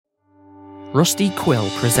Rusty Quill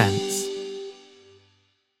presents.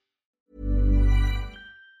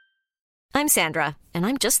 I'm Sandra, and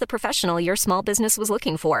I'm just the professional your small business was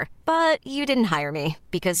looking for. But you didn't hire me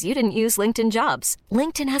because you didn't use LinkedIn Jobs.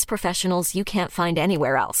 LinkedIn has professionals you can't find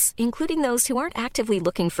anywhere else, including those who aren't actively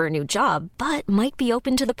looking for a new job, but might be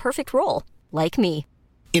open to the perfect role, like me.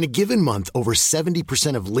 In a given month, over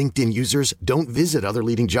 70% of LinkedIn users don't visit other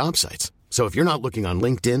leading job sites. So if you're not looking on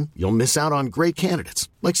LinkedIn, you'll miss out on great candidates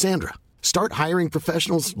like Sandra. Start hiring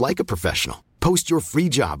professionals like a professional. Post your free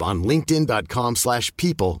job on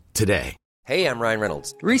linkedin.com/people today. Hey, I'm Ryan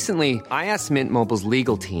Reynolds. Recently, I asked Mint Mobile's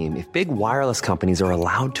legal team if big wireless companies are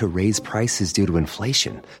allowed to raise prices due to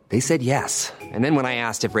inflation. They said yes. And then when I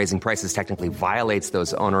asked if raising prices technically violates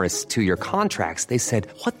those onerous two-year contracts, they said,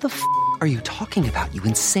 "What the f*** are you talking about, you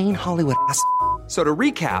insane Hollywood ass?" So to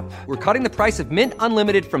recap, we're cutting the price of Mint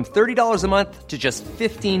Unlimited from $30 a month to just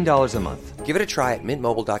 $15 a month. Give it a try at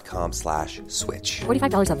mintmobile.com/switch.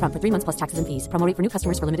 $45 up front for 3 months plus taxes and fees. Promo rate for new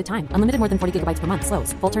customers for limited time. Unlimited more than 40 gigabytes per month.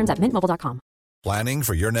 Slows full terms at mintmobile.com. Planning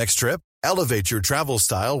for your next trip? Elevate your travel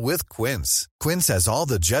style with Quince. Quince has all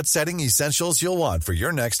the jet-setting essentials you'll want for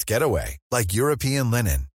your next getaway, like European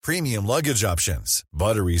linen, premium luggage options,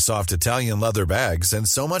 buttery soft Italian leather bags, and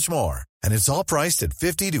so much more. And it's all priced at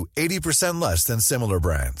 50 to 80% less than similar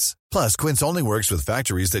brands. Plus, Quince only works with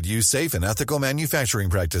factories that use safe and ethical manufacturing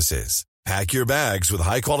practices. Pack your bags with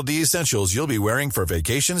high-quality essentials you'll be wearing for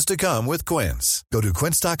vacations to come with Quince. Go to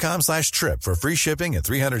quince.com/trip for free shipping and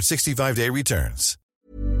 365-day returns.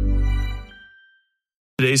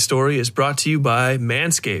 Today's story is brought to you by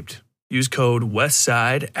Manscaped. Use code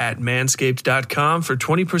WESTSIDE at manscaped.com for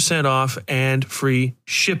 20% off and free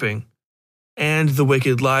shipping. And The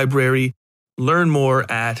Wicked Library. Learn more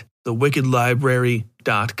at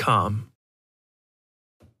thewickedlibrary.com.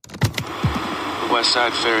 West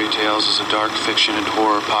Side Fairy Tales is a dark fiction and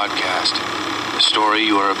horror podcast. The story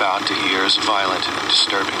you are about to hear is violent and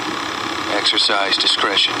disturbing. Exercise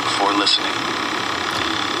discretion before listening.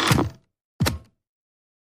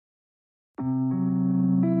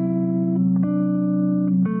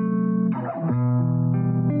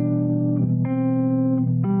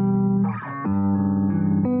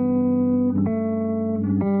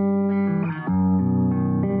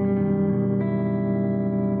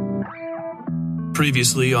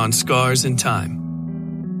 Previously on Scars in Time.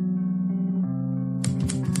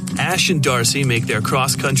 Ash and Darcy make their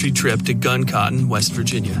cross-country trip to Guncotton, West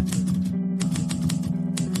Virginia.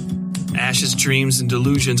 Ash's dreams and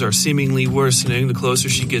delusions are seemingly worsening the closer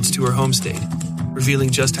she gets to her home state,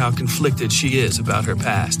 revealing just how conflicted she is about her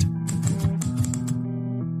past.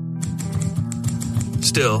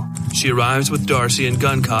 Still, she arrives with Darcy and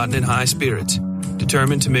Guncotton in high spirits,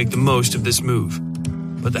 determined to make the most of this move.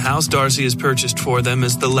 But the house Darcy has purchased for them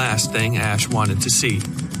is the last thing Ash wanted to see.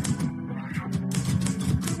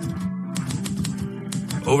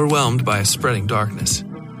 Overwhelmed by a spreading darkness,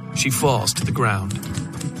 she falls to the ground.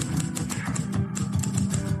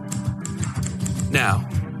 Now,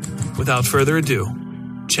 without further ado,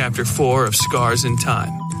 Chapter 4 of Scars in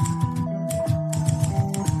Time.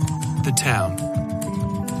 The Town.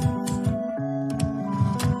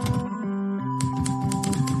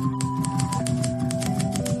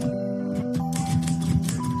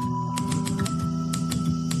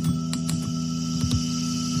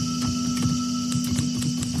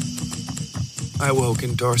 I woke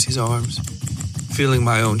in Darcy's arms, feeling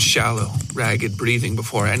my own shallow, ragged breathing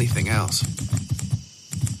before anything else.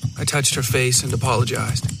 I touched her face and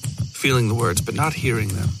apologized, feeling the words but not hearing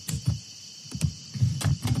them.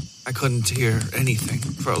 I couldn't hear anything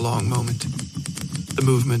for a long moment. The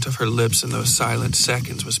movement of her lips in those silent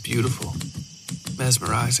seconds was beautiful,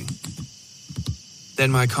 mesmerizing.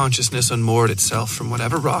 Then my consciousness unmoored itself from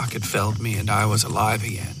whatever rock had felled me and I was alive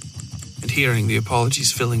again. And hearing the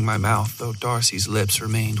apologies filling my mouth, though Darcy's lips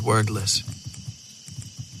remained wordless.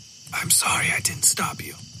 "I'm sorry I didn't stop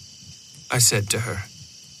you," I said to her.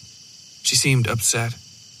 She seemed upset.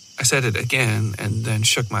 I said it again and then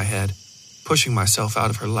shook my head, pushing myself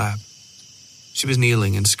out of her lap. She was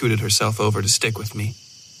kneeling and scooted herself over to stick with me,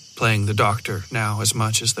 playing the doctor now as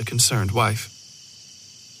much as the concerned wife.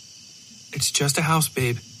 "It's just a house,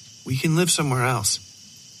 babe. We can live somewhere else,"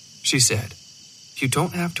 she said. "You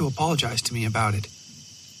don't have to apologize to me about it."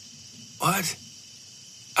 "What?"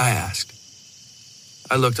 I asked.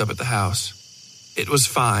 I looked up at the house. It was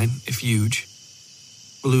fine, if huge.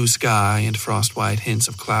 Blue sky and frost-white hints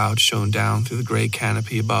of cloud shone down through the gray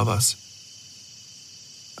canopy above us.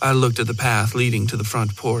 I looked at the path leading to the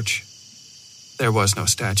front porch. There was no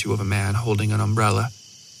statue of a man holding an umbrella,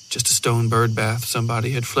 just a stone bird bath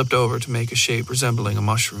somebody had flipped over to make a shape resembling a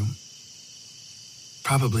mushroom.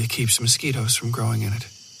 probably keeps mosquitoes from growing in it,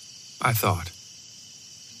 I thought.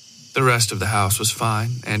 The rest of the house was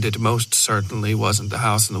fine, and it most certainly wasn't the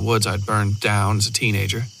house in the woods I'd burned down as a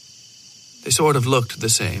teenager. They sort of looked the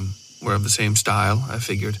same, were of the same style, I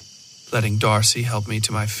figured, letting Darcy help me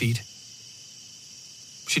to my feet.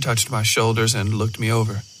 She touched my shoulders and looked me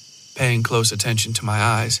over, paying close attention to my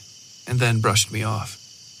eyes, and then brushed me off.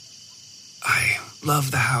 I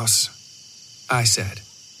love the house, I said,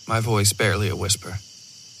 my voice barely a whisper.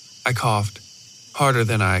 I coughed, harder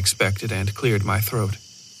than I expected, and cleared my throat.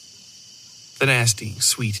 The nasty,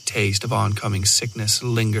 sweet taste of oncoming sickness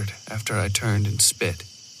lingered after I turned and spit.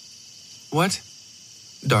 What?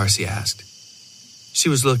 Darcy asked. She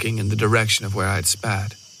was looking in the direction of where I'd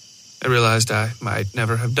spat. I realized I might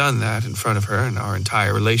never have done that in front of her in our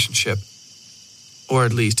entire relationship. Or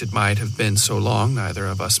at least it might have been so long neither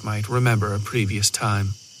of us might remember a previous time.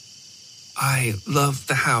 I love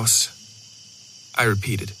the house, I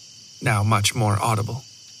repeated, now much more audible.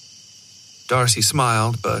 Darcy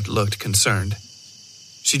smiled but looked concerned.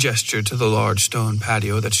 She gestured to the large stone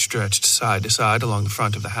patio that stretched side to side along the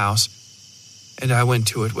front of the house, and I went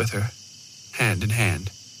to it with her, hand in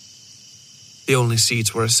hand. The only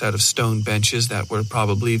seats were a set of stone benches that were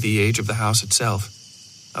probably the age of the house itself.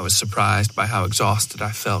 I was surprised by how exhausted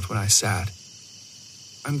I felt when I sat.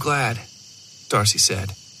 I'm glad, Darcy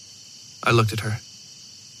said. I looked at her.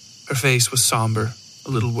 Her face was somber,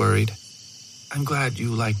 a little worried. I'm glad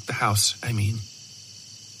you liked the house, I mean.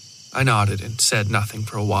 I nodded and said nothing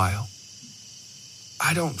for a while.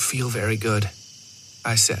 I don't feel very good,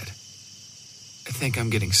 I said. I think I'm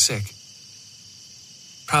getting sick.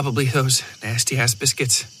 Probably those nasty-ass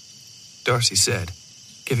biscuits, Darcy said,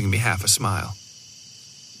 giving me half a smile.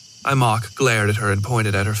 I mock glared at her and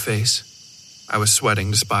pointed at her face. I was sweating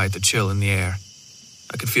despite the chill in the air.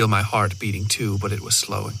 I could feel my heart beating too, but it was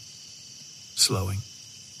slowing.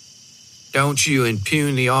 Don't you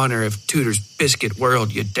impugn the honor of Tudor's biscuit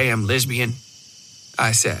world, you damn lesbian,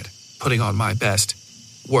 I said, putting on my best,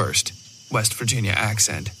 worst West Virginia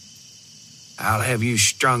accent. I'll have you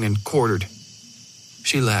strung and quartered.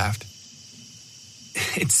 She laughed.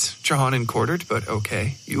 It's drawn and quartered, but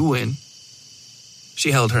okay, you win.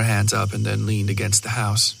 She held her hands up and then leaned against the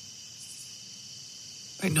house.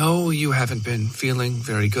 I know you haven't been feeling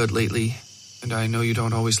very good lately, and I know you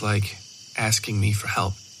don't always like asking me for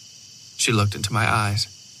help. She looked into my eyes.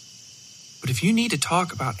 But if you need to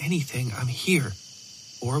talk about anything, I'm here.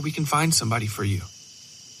 Or we can find somebody for you.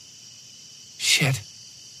 Shit,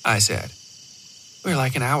 I said. We're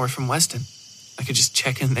like an hour from Weston. I could just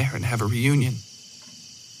check in there and have a reunion.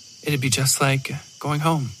 It'd be just like going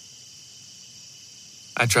home.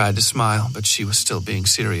 I tried to smile, but she was still being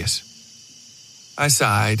serious. I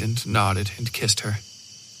sighed and nodded and kissed her.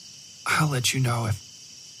 I'll let you know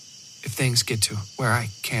if things get to where I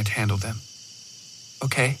can't handle them.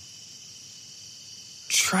 Okay?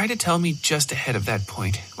 Try to tell me just ahead of that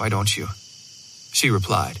point, why don't you? She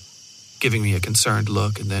replied, giving me a concerned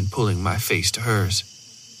look and then pulling my face to hers.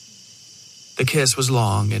 The kiss was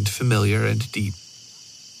long and familiar and deep.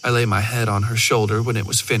 I lay my head on her shoulder when it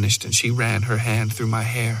was finished and she ran her hand through my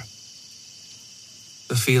hair.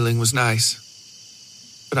 The feeling was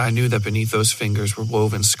nice, but I knew that beneath those fingers were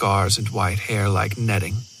woven scars and white hair like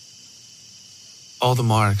netting. All the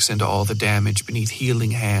marks and all the damage beneath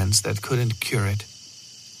healing hands that couldn't cure it.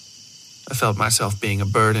 I felt myself being a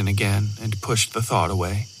burden again and pushed the thought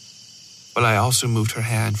away, but I also moved her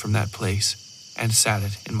hand from that place and sat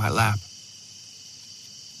it in my lap.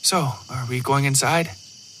 So, are we going inside?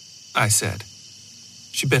 I said.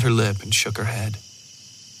 She bit her lip and shook her head.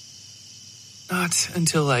 Not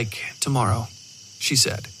until, tomorrow, she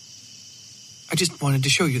said. I just wanted to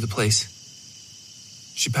show you the place.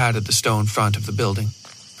 She patted the stone front of the building,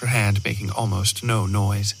 her hand making almost no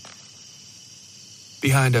noise.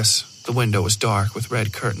 Behind us, the window was dark with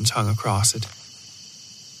red curtains hung across it.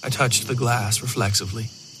 I touched the glass reflexively,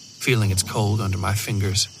 feeling its cold under my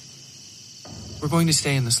fingers. We're going to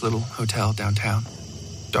stay in this little hotel downtown,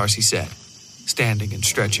 Darcy said, standing and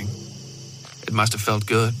stretching. It must have felt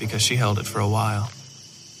good because she held it for a while.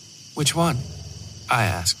 Which one? I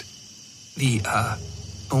asked. The,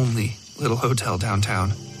 only little hotel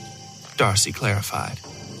downtown, Darcy clarified.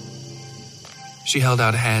 She held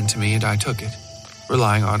out a hand to me and I took it,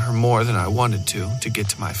 relying on her more than I wanted to get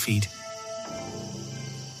to my feet.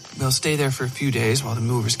 We'll stay there for a few days while the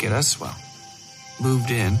movers get us,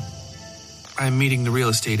 moved in. I'm meeting the real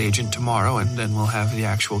estate agent tomorrow and then we'll have the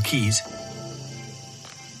actual keys.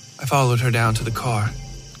 I followed her down to the car,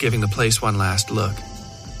 giving the place one last look.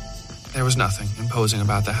 There was nothing imposing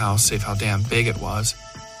about the house save how damn big it was.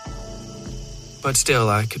 But still,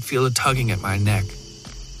 I could feel a tugging at my neck,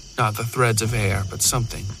 Not the threads of air, but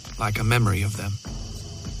something like a memory of them.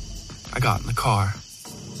 I got in the car.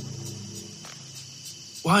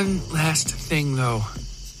 "One last thing, though,"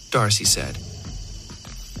 Darcy said.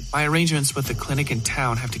 "My arrangements with the clinic in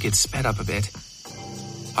town have to get sped up a bit."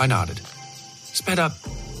 I nodded. "Sped up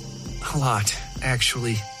a lot,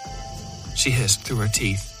 actually," she hissed through her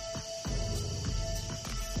teeth.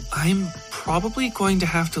 "I'm probably going to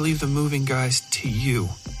have to leave the moving guys to you,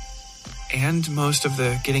 and most of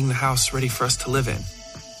the getting the house ready for us to live in.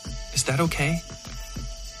 Is that okay?"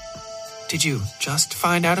 "Did you just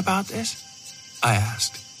find out about this?" I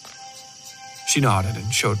asked. She nodded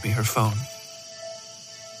and showed me her phone.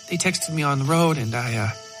 "They texted me on the road, and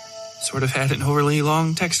I sort of had an overly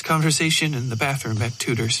long text conversation in the bathroom at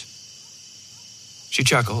Tudor's." She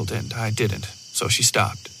chuckled, and I didn't, so she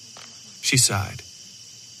stopped. She sighed.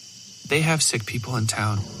 "They have sick people in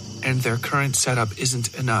town, and their current setup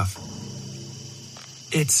isn't enough.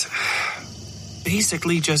 It's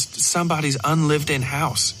basically just somebody's unlived-in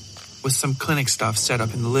house with some clinic stuff set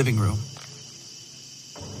up in the living room."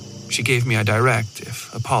 She gave me a direct,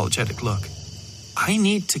 if apologetic look. "I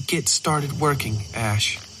need to get started working,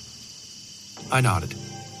 Ash." I nodded.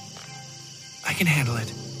 "I can handle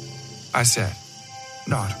it," I said,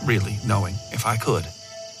 not really knowing if I could.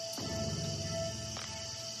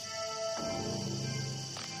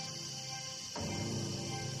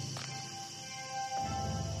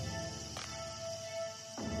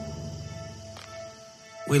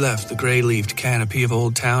 We left the gray-leafed canopy of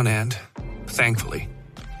Old Town and, thankfully,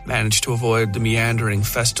 managed to avoid the meandering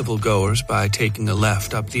festival goers by taking a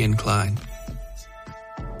left up the incline.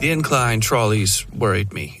 The incline trolleys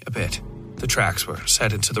worried me a bit. The tracks were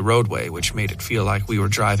set into the roadway, which made it feel like we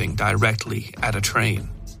were driving directly at a train.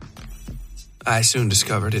 I soon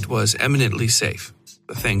discovered it was eminently safe.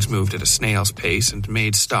 The things moved at a snail's pace and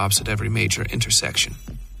made stops at every major intersection.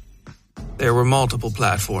 There were multiple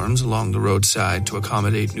platforms along the roadside to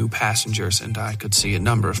accommodate new passengers, and I could see a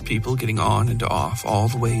number of people getting on and off all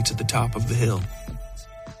the way to the top of the hill.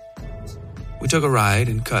 We took a ride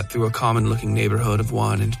and cut through a common-looking neighborhood of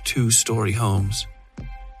 1- and 2-story homes.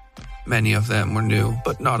 Many of them were new,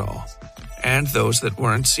 but not all, and those that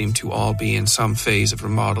weren't seemed to all be in some phase of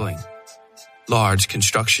remodeling. Large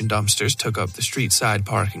construction dumpsters took up the street-side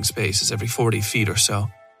parking spaces every 40 feet or so,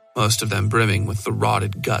 most of them brimming with the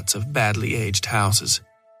rotted guts of badly aged houses.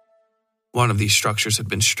 One of these structures had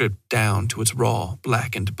been stripped down to its raw,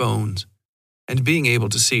 blackened bones, and being able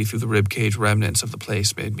to see through the ribcage remnants of the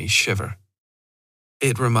place made me shiver.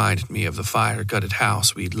 It reminded me of the fire-gutted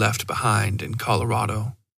house we'd left behind in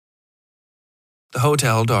Colorado. The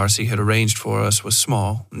hotel Darcy had arranged for us was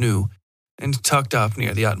small, new, and tucked up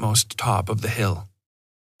near the utmost top of the hill.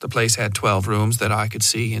 The place had 12 rooms that I could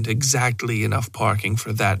see and exactly enough parking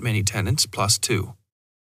for that many tenants plus 2.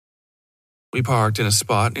 We parked in a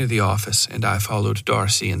spot near the office, and I followed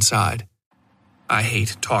Darcy inside. I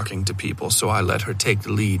hate talking to people, so I let her take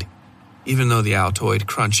the lead, even though the Altoid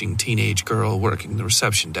crunching teenage girl working the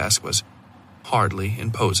reception desk was hardly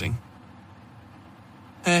imposing.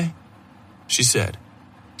 "Hey," she said,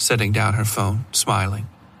 setting down her phone, smiling,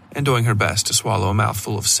 and doing her best to swallow a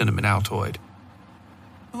mouthful of cinnamon Altoid.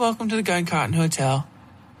 "Welcome to the Gun Cotton Hotel.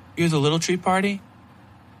 You're the Little Tree Party?"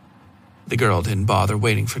 The girl didn't bother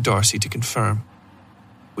waiting for Darcy to confirm.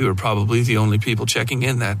 We were probably the only people checking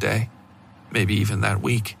in that day, maybe even that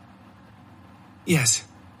week. "Yes,"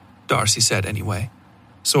 Darcy said anyway,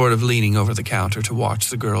 sort of leaning over the counter to watch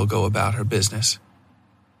the girl go about her business.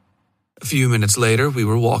 A few minutes later, we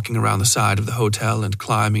were walking around the side of the hotel and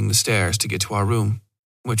climbing the stairs to get to our room,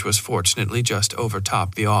 which was fortunately just over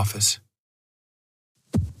top the office.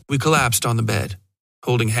 We collapsed on the bed,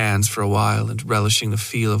 holding hands for a while and relishing the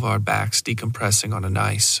feel of our backs decompressing on a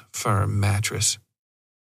nice, firm mattress.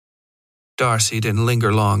 Darcy didn't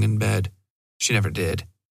linger long in bed. She never did.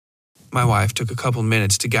 My wife took a couple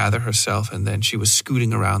minutes to gather herself, and then she was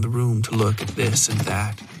scooting around the room to look at this and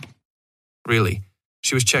that. Really,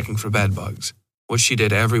 she was checking for bed bugs, which she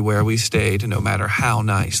did everywhere we stayed, no matter how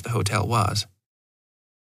nice the hotel was.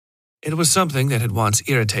 It was something that had once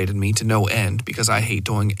irritated me to no end because I hate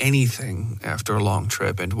doing anything after a long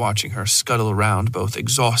trip, and watching her scuttle around both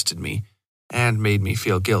exhausted me and made me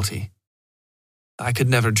feel guilty. I could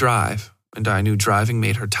never drive, and I knew driving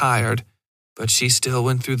made her tired, but she still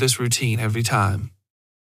went through this routine every time.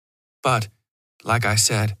 But, like I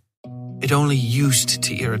said, it only used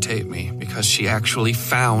to irritate me because she actually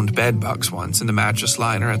found bedbugs once in the mattress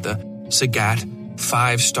liner at the Sagat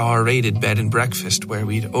 5-star rated bed and breakfast where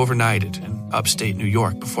we'd overnighted in upstate New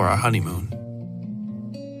York before our honeymoon.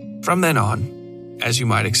 From then on, as you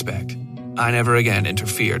might expect, I never again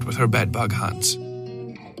interfered with her bedbug hunts.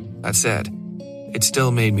 That said, it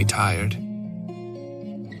still made me tired.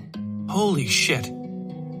 "Holy shit,"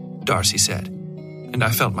 Darcy said, and I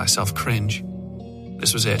felt myself cringe.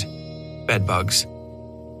 This was it. Bedbugs.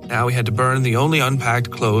 Now we had to burn the only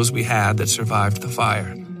unpacked clothes we had that survived the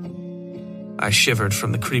fire. I shivered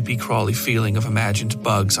from the creepy, crawly feeling of imagined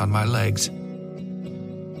bugs on my legs.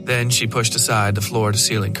 Then she pushed aside the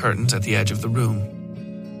floor-to-ceiling curtains at the edge of the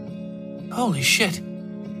room. "Holy shit,"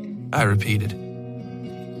 I repeated.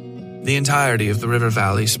 The entirety of the river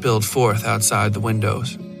valley spilled forth outside the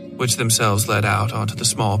windows, which themselves led out onto the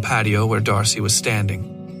small patio where Darcy was standing.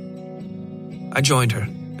 I joined her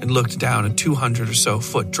and looked down a 200 or so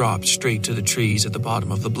foot drop straight to the trees at the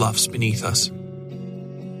bottom of the bluffs beneath us.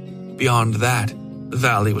 Beyond that, the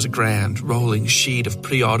valley was a grand, rolling sheet of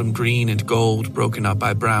pre-autumn green and gold broken up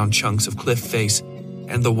by brown chunks of cliff face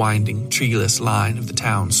and the winding, treeless line of the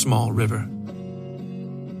town's small river.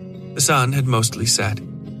 The sun had mostly set,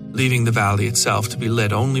 leaving the valley itself to be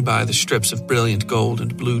lit only by the strips of brilliant gold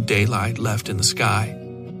and blue daylight left in the sky.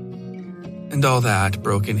 And all that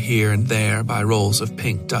broken here and there by rolls of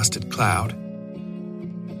pink dusted cloud.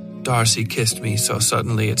 Darcy kissed me so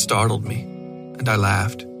suddenly it startled me, and I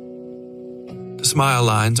laughed. The smile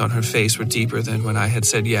lines on her face were deeper than when I had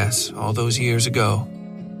said yes all those years ago,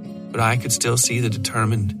 but I could still see the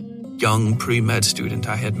determined, young pre-med student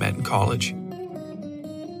I had met in college.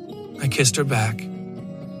 I kissed her back,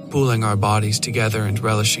 pulling our bodies together and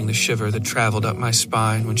relishing the shiver that traveled up my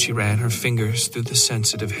spine when she ran her fingers through the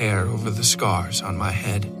sensitive hair over the scars on my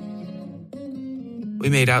head. We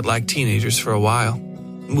made out like teenagers for a while,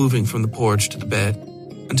 moving from the porch to the bed,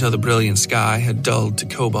 until the brilliant sky had dulled to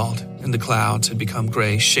cobalt and the clouds had become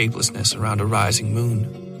gray shapelessness around a rising moon.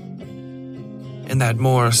 In that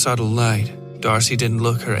more subtle light, Darcy didn't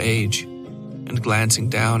look her age, and glancing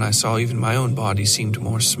down I saw even my own body seemed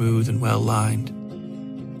more smooth and well-lined.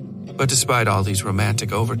 But despite all these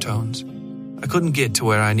romantic overtones, I couldn't get to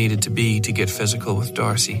where I needed to be to get physical with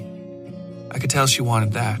Darcy. I could tell she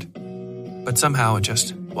wanted that, but somehow it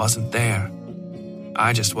just wasn't there.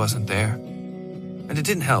 I just wasn't there. And it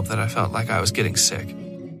didn't help that I felt like I was getting sick.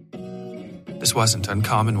 This wasn't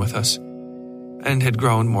uncommon with us, and had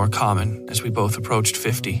grown more common as we both approached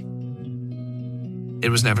 50. It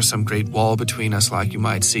was never some great wall between us like you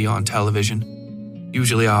might see on television.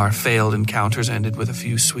 Usually our failed encounters ended with a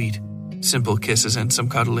few sweet, simple kisses and some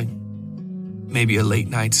cuddling. Maybe a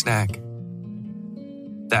late-night snack.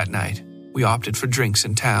 That night, we opted for drinks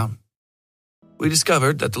in town. We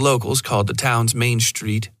discovered that the locals called the town's main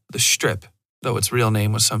street the Strip, though its real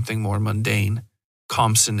name was something more mundane,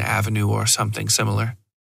 Compson Avenue or something similar.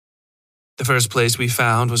 The first place we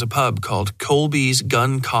found was a pub called Colby's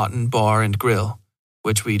Gun Cotton Bar and Grill,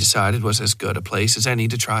 which we decided was as good a place as any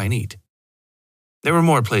to try and eat. There were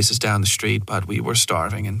more places down the street, but we were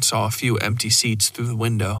starving and saw a few empty seats through the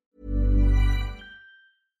window.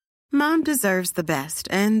 Mom deserves the best,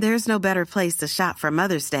 and there's no better place to shop for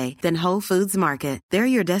Mother's Day than Whole Foods Market. They're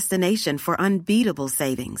your destination for unbeatable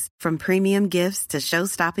savings, from premium gifts to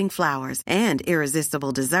show-stopping flowers and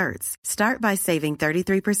irresistible desserts. Start by saving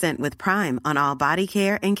 33% with Prime on all body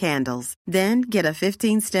care and candles. Then get a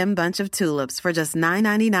 15-stem bunch of tulips for just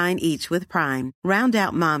 $9.99 each with Prime. Round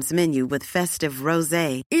out Mom's menu with festive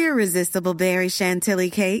rosé, irresistible berry chantilly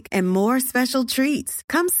cake, and more special treats.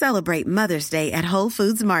 Come celebrate Mother's Day at Whole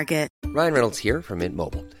Foods Market. Ryan Reynolds here from Mint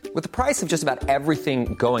Mobile. With the price of just about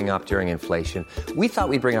everything going up during inflation, we thought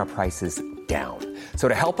we'd bring our prices down. So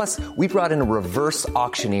to help us, we brought in a reverse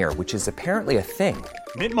auctioneer, which is apparently a thing.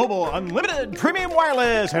 Mint Mobile Unlimited Premium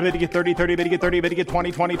Wireless. How to get 30, 30, bit to get 30, bit to get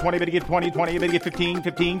 20, 20, 20, bit to get 20, 20, bit to get 15,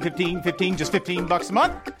 15, 15, 15, just $15 a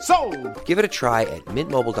month? Sold! Give it a try at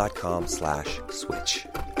mintmobile.com/switch.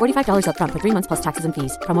 $45 up front for 3 months plus taxes and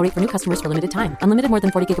fees. Promo rate for new customers for limited time. Unlimited more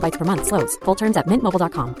than 40 gigabytes per month. Slows full terms at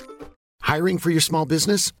mintmobile.com. Hiring for your small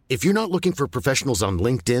business? If you're not looking for professionals on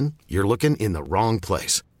LinkedIn, you're looking in the wrong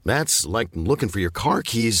place. That's like looking for your car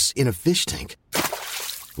keys in a fish tank.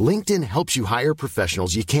 LinkedIn helps you hire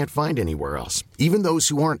professionals you can't find anywhere else, even those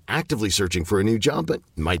who aren't actively searching for a new job but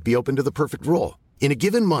might be open to the perfect role. In a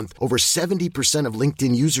given month, over 70% of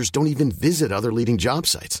LinkedIn users don't even visit other leading job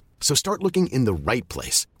sites. So start looking in the right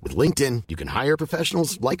place. With LinkedIn, you can hire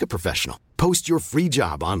professionals like a professional. Post your free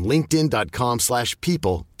job on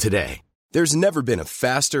linkedin.com/people today. There's never been a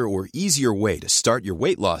faster or easier way to start your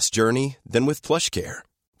weight loss journey than with PlushCare.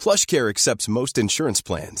 PlushCare accepts most insurance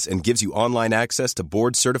plans and gives you online access to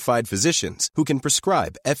board-certified physicians who can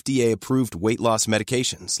prescribe FDA-approved weight loss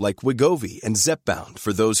medications like Wegovy and Zepbound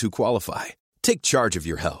for those who qualify. Take charge of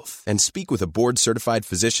your health and speak with a board-certified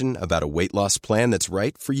physician about a weight loss plan that's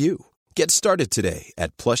right for you. Get started today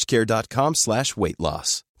at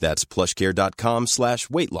plushcare.com/weight-loss. That's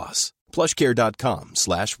plushcare.com/weight-loss.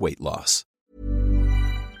 plushcare.com/weight-loss.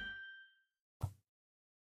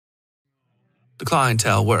 The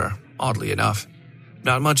clientele were, oddly enough,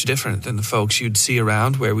 not much different than the folks you'd see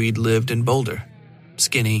around where we'd lived in Boulder.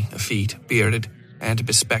 Skinny, effete, bearded, and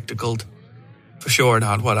bespectacled. For sure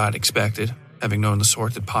not what I'd expected, having known the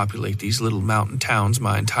sort that populate these little mountain towns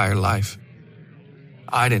my entire life.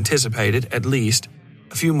 I'd anticipated, at least,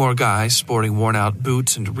 a few more guys sporting worn-out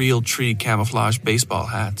boots and real tree camouflage baseball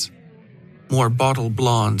hats. More bottle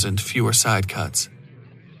blondes and fewer side cuts.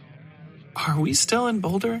 "Are we still in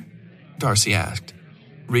Boulder?" Darcy asked,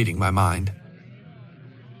 reading my mind.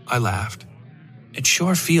 I laughed. "It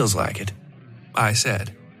sure feels like it," I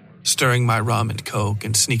said, stirring my rum and coke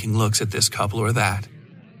and sneaking looks at this couple or that.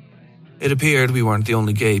 It appeared we weren't the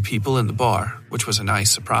only gay people in the bar, which was a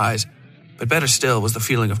nice surprise, but better still was the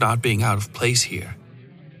feeling of not being out of place here.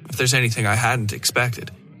 If there's anything I hadn't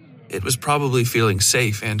expected, it was probably feeling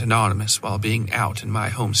safe and anonymous while being out in my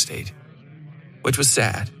home state, which was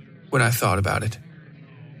sad when I thought about it.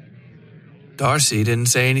 Darcy didn't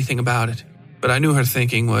say anything about it, but I knew her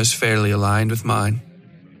thinking was fairly aligned with mine.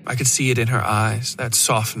 I could see it in her eyes, that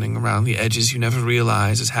softening around the edges you never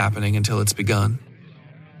realize is happening until it's begun.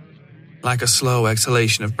 Like a slow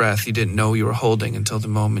exhalation of breath you didn't know you were holding until the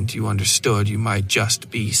moment you understood you might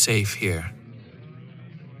just be safe here.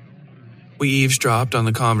 We eavesdropped on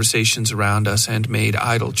the conversations around us and made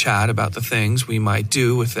idle chat about the things we might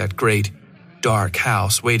do with that great, dark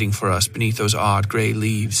house waiting for us beneath those odd gray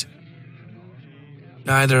leaves.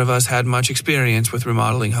 Neither of us had much experience with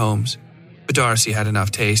remodeling homes, but Darcy had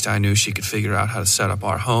enough taste I knew she could figure out how to set up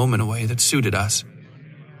our home in a way that suited us.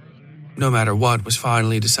 No matter what was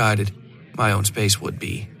finally decided, my own space would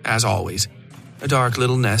be, as always, a dark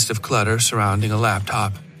little nest of clutter surrounding a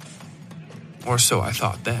laptop. Or so I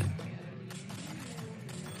thought then.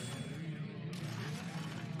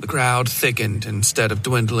 The crowd thickened instead of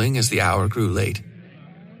dwindling as the hour grew late.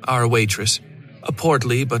 Our waitress, a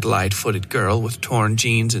portly but light-footed girl with torn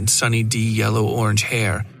jeans and Sunny D yellow-orange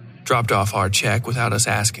hair, dropped off our check without us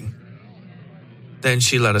asking. Then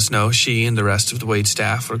she let us know she and the rest of the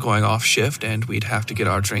waitstaff were going off shift and we'd have to get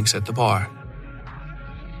our drinks at the bar.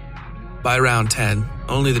 By around 10,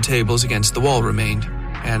 only the tables against the wall remained,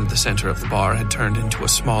 and the center of the bar had turned into a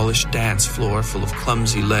smallish dance floor full of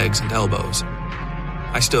clumsy legs and elbows.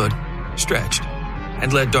 I stood, stretched,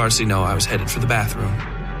 and let Darcy know I was headed for the bathroom.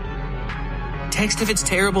 "Text if it's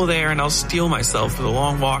terrible there and I'll steel myself for the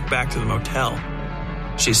long walk back to the motel,"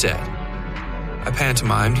 she said. I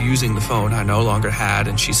pantomimed using the phone I no longer had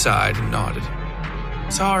and she sighed and nodded.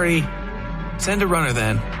 "Sorry. Send a runner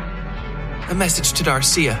then." "A message to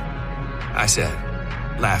Darcia," I said,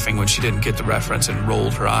 laughing when she didn't get the reference and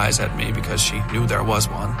rolled her eyes at me because she knew there was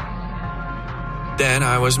one. Then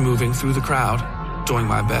I was moving through the crowd, doing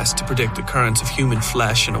my best to predict the currents of human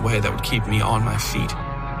flesh in a way that would keep me on my feet.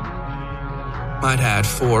 I'd had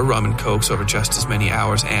 4 rum and cokes over just as many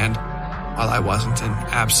hours and, while I wasn't an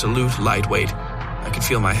absolute lightweight, I could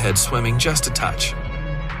feel my head swimming just a touch.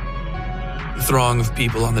 The throng of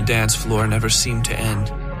people on the dance floor never seemed to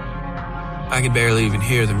end. I could barely even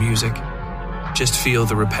hear the music, just feel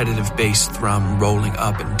the repetitive bass thrum rolling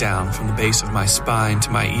up and down from the base of my spine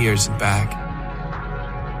to my ears and back.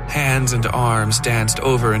 Hands and arms danced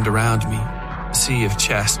over and around me, a sea of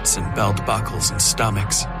chests and belt buckles and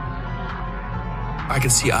stomachs. I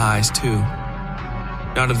could see eyes, too.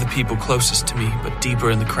 Not of the people closest to me, but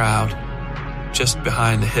deeper in the crowd, just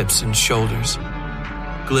behind the hips and shoulders,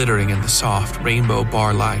 glittering in the soft rainbow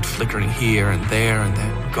bar light flickering here and there and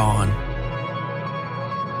then gone.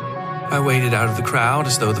 I waded out of the crowd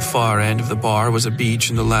as though the far end of the bar was a beach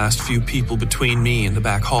and the last few people between me and the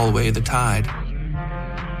back hallway the tide.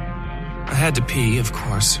 I had to pee, of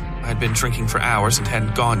course. I'd been drinking for hours and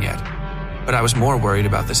hadn't gone yet, but I was more worried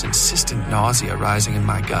about this insistent nausea rising in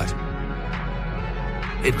my gut.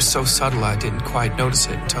 It was so subtle I didn't quite notice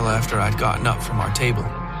it until after I'd gotten up from our table.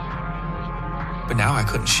 But now I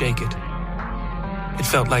couldn't shake it. It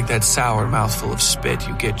felt like that sour mouthful of spit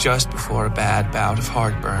you get just before a bad bout of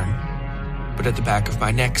heartburn, but at the back of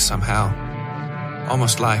my neck somehow,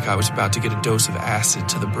 almost like I was about to get a dose of acid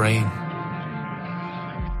to the brain.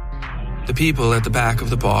 The people at the back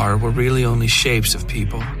of the bar were really only shapes of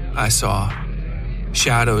people I saw.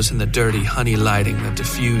 Shadows in the dirty honey lighting that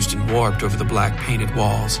diffused and warped over the black painted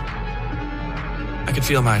walls. I could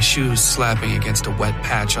feel my shoes slapping against a wet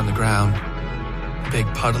patch on the ground. A big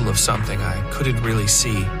puddle of something I couldn't really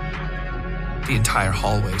see. The entire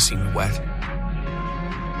hallway seemed wet.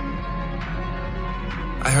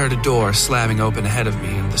 I heard a door slamming open ahead of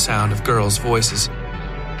me and the sound of girls' voices.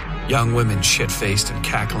 Young women shit-faced and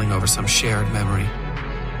cackling over some shared memory.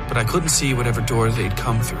 But I couldn't see whatever door they'd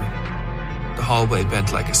come through. The hallway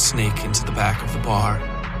bent like a snake into the back of the bar,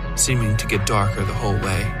 seeming to get darker the whole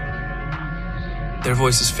way. Their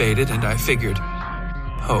voices faded and I figured,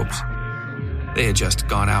 hoped, they had just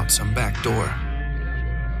gone out some back door.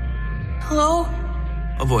 "Hello?"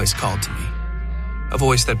 a voice called to me. A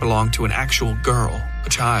voice that belonged to an actual girl, a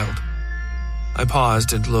child. I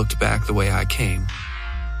paused and looked back the way I came.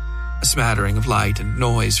 A smattering of light and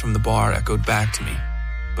noise from the bar echoed back to me,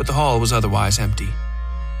 but the hall was otherwise empty.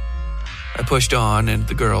 I pushed on and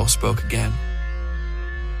the girl spoke again.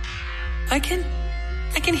 I can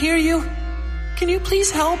hear you. Can you please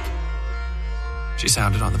help?" She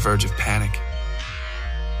sounded on the verge of panic.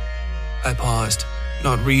 I paused,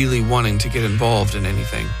 not really wanting to get involved in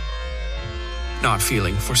anything. Not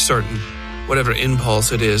feeling for certain whatever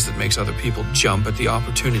impulse it is that makes other people jump at the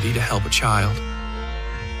opportunity to help a child.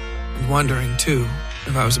 And wondering, too,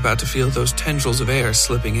 if I was about to feel those tendrils of air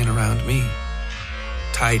slipping in around me,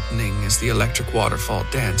 tightening as the electric waterfall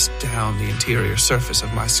danced down the interior surface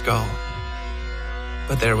of my skull.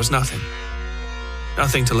 But there was nothing.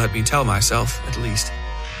 Nothing to let me tell myself, at least,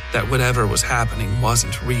 that whatever was happening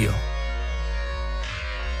wasn't real.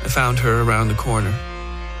 I found her around the corner,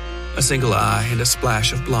 a single eye and a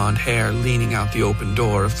splash of blonde hair leaning out the open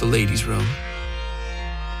door of the ladies' room.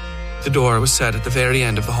 The door was set at the very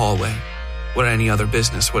end of the hallway, where any other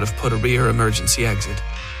business would have put a rear emergency exit.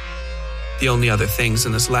 The only other things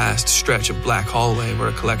in this last stretch of black hallway were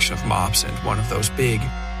a collection of mops and one of those big,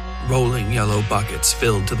 rolling yellow buckets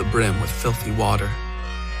filled to the brim with filthy water.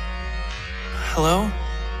 "Hello?"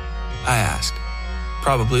 I asked,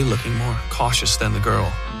 probably looking more cautious than the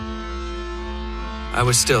girl. I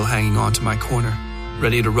was still hanging on to my corner,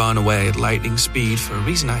 ready to run away at lightning speed for a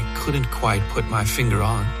reason I couldn't quite put my finger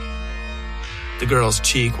on. The girl's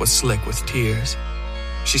cheek was slick with tears.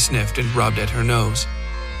 She sniffed and rubbed at her nose.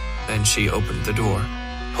 Then she opened the door,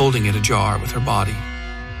 holding it ajar with her body.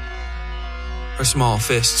 Her small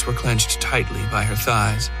fists were clenched tightly by her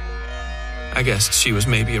thighs. I guessed she was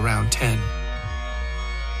maybe around 10.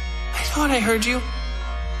 "I thought I heard you,"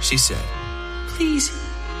 she said. "Please,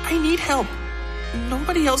 I need help.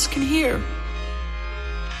 Nobody else can hear."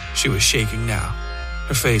 She was shaking now,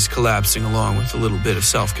 her face collapsing along with the little bit of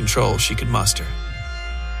self-control she could muster.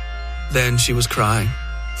 Then she was crying,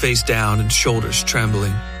 face down and shoulders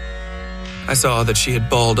trembling. I saw that she had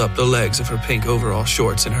balled up the legs of her pink overall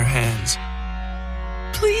shorts in her hands.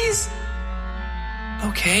 "Please."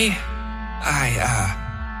 Okay,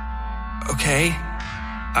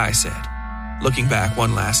 I said, looking back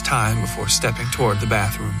one last time before stepping toward the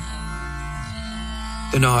bathroom.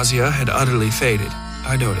 The nausea had utterly faded,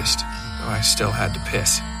 I noticed, though I still had to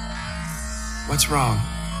piss. "What's wrong?"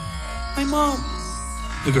 "My mom,"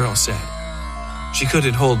 the girl said. She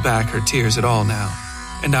couldn't hold back her tears at all now,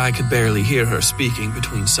 and I could barely hear her speaking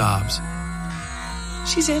between sobs.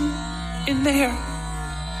 "She's in there.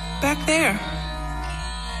 Back there."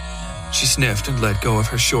 She sniffed and let go of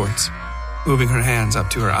her shorts, moving her hands up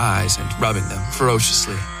to her eyes and rubbing them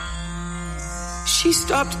ferociously. "She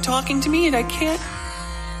stopped talking to me and I can't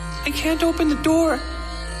open the door.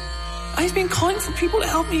 I've been calling for people to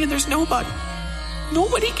help me and there's nobody.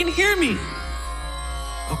 Nobody can hear me."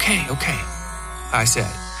 Okay, I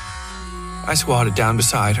said. I squatted down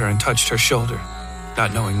beside her and touched her shoulder,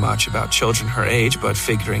 not knowing much about children her age, but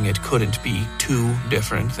figuring it couldn't be too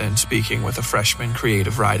different than speaking with a freshman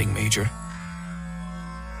creative writing major.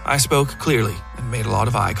 I spoke clearly and made a lot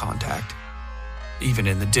of eye contact. Even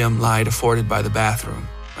in the dim light afforded by the bathroom,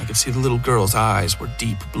 I could see the little girl's eyes were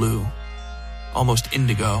deep blue, almost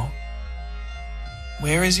indigo.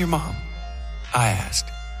 "Where is your mom?" I asked.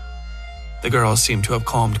 The girl seemed to have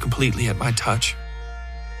calmed completely at my touch.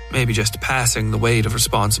 Maybe just passing the weight of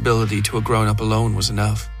responsibility to a grown-up alone was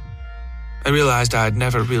enough. I realized I'd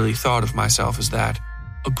never really thought of myself as that,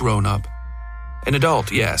 a grown-up. An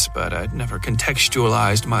adult, yes, but I'd never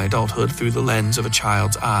contextualized my adulthood through the lens of a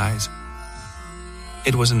child's eyes.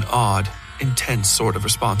 It was an odd, intense sort of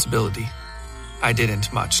responsibility. I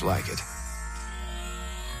didn't much like it.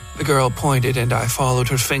 The girl pointed and I followed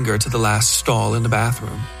her finger to the last stall in the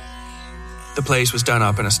bathroom. The place was done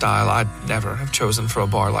up in a style I'd never have chosen for a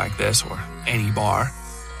bar like this, or any bar.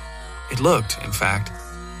 It looked, in fact,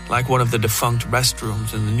 like one of the defunct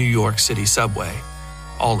restrooms in the New York City subway,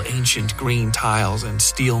 all ancient green tiles and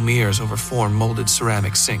steel mirrors over form-molded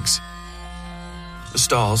ceramic sinks. The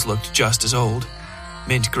stalls looked just as old,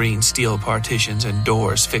 mint green steel partitions and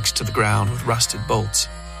doors fixed to the ground with rusted bolts.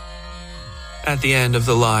 At the end of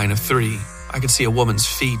the line of 3, I could see a woman's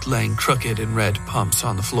feet laying crooked in red pumps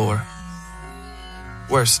on the floor.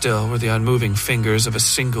 Worse still were the unmoving fingers of a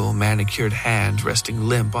single manicured hand resting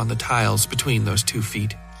limp on the tiles between those 2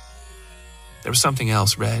 feet. There was something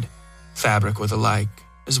else red, fabric or the like,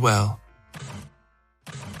 as well.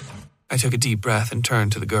 I took a deep breath and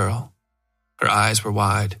turned to the girl. Her eyes were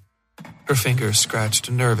wide. Her fingers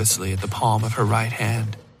scratched nervously at the palm of her right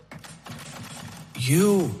hand.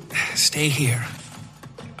 "You stay here,"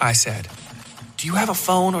 I said. "Do you have a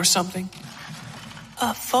phone or something?"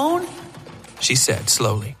 "A phone?" she said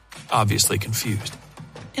slowly, obviously confused.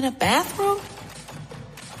 "In a bathroom?"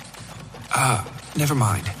 Never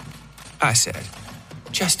mind," I said.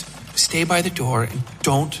 "Just stay by the door and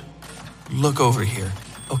don't look over here,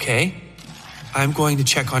 okay? I'm going to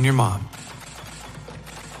check on your mom."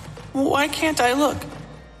 "Why can't I look?"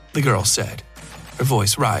 the girl said, her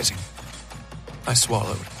voice rising. I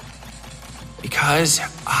swallowed. "Because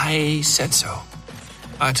I said so,"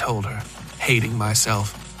 I told her, hating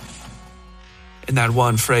myself. In that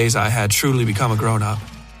one phrase, I had truly become a grown-up,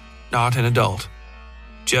 not an adult.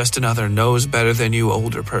 Just another knows-better-than-you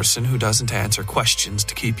older person who doesn't answer questions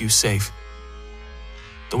to keep you safe.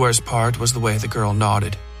 The worst part was the way the girl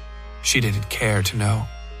nodded. She didn't care to know.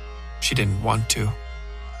 She didn't want to.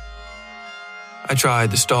 I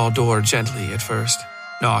tried the stall door gently at first,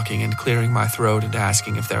 knocking and clearing my throat and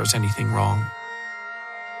asking if there was anything wrong.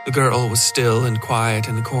 The girl was still and quiet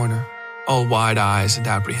in the corner, all wide eyes and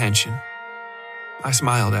apprehension. I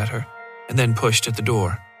smiled at her and then pushed at the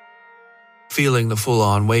door. Feeling the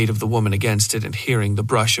full-on weight of the woman against it and hearing the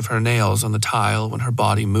brush of her nails on the tile when her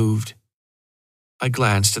body moved. I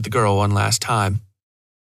glanced at the girl one last time.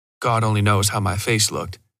 God only knows how my face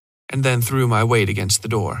looked, and then threw my weight against the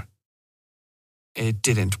door. It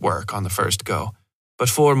didn't work on the first go, but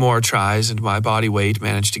 4 more tries and my body weight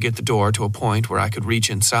managed to get the door to a point where I could reach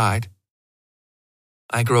inside.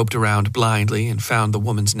 I groped around blindly and found the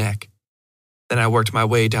woman's neck. Then I worked my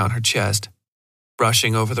way down her chest,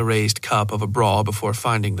 brushing over the raised cup of a bra before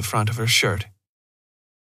finding the front of her shirt.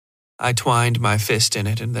 I twined my fist in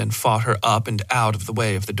it and then fought her up and out of the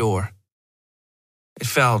way of the door. It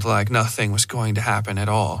felt like nothing was going to happen at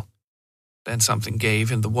all. Then something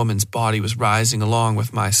gave and the woman's body was rising along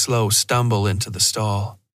with my slow stumble into the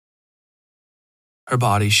stall. Her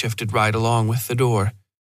body shifted right along with the door,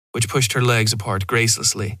 which pushed her legs apart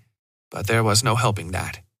gracelessly, but there was no helping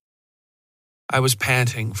that. I was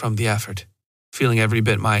panting from the effort, feeling every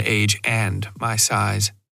bit my age and my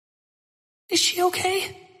size. "Is she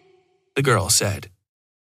okay?" the girl said.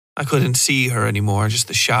 I couldn't see her anymore, just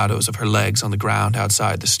the shadows of her legs on the ground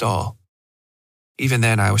outside the stall. Even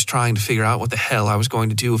then, I was trying to figure out what the hell I was going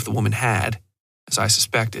to do if the woman had, as I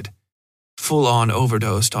suspected, full-on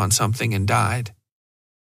overdosed on something and died.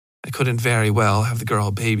 I couldn't very well have the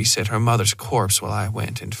girl babysit her mother's corpse while I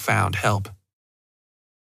went and found help.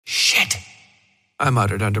 "Shit," I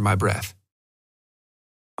muttered under my breath.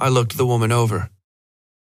 I looked the woman over.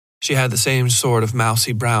 She had the same sort of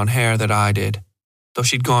mousy brown hair that I did, though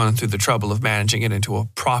she'd gone through the trouble of managing it into a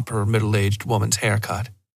proper middle-aged woman's haircut.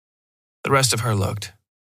 The rest of her looked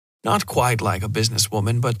not quite like a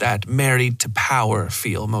businesswoman, but that married-to-power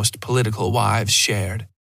feel most political wives shared.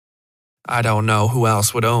 I don't know who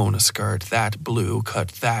else would own a skirt that blue cut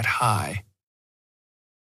that high.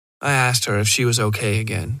 I asked her if she was okay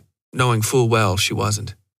again, knowing full well she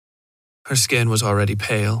wasn't. Her skin was already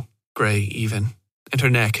pale, gray even, and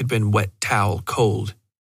her neck had been wet towel cold.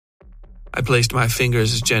 I placed my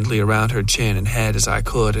fingers as gently around her chin and head as I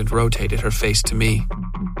could and rotated her face to me.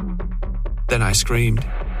 Then I screamed.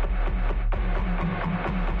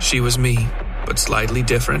 She was me, but slightly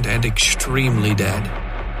different and extremely dead.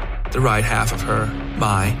 The right half of her,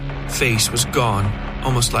 my face, was gone,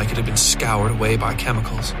 almost like it had been scoured away by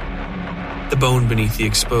chemicals. The bone beneath the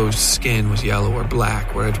exposed skin was yellow or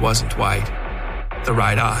black where it wasn't white. The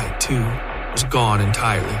right eye, too, was gone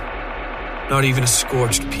entirely. Not even a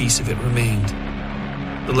scorched piece of it remained.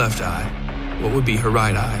 The left eye, what would be her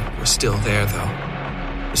right eye, was still there, though.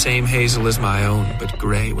 The same hazel as my own, but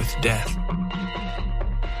gray with death.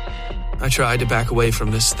 I tried to back away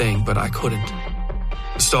from this thing, but I couldn't.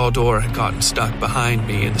 The stall door had gotten stuck behind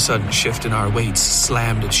me, and the sudden shift in our weights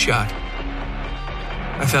slammed it shut.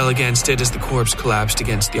 I fell against it as the corpse collapsed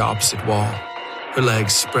against the opposite wall, her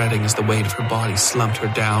legs spreading as the weight of her body slumped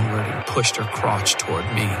her downward and pushed her crotch toward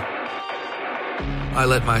me. I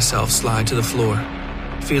let myself slide to the floor,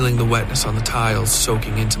 feeling the wetness on the tiles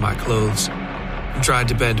soaking into my clothes, and tried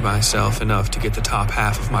to bend myself enough to get the top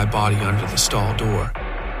half of my body under the stall door.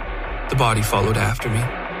 The body followed after me,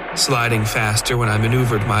 sliding faster when I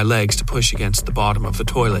maneuvered my legs to push against the bottom of the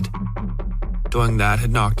toilet. Doing that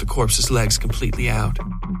had knocked the corpse's legs completely out,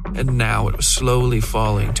 and now it was slowly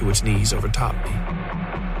falling to its knees over top me.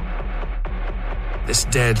 This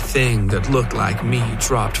dead thing that looked like me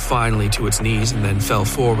dropped finally to its knees and then fell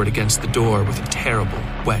forward against the door with a terrible,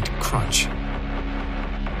 wet crunch.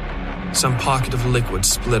 Some pocket of liquid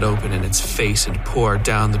split open in its face and poured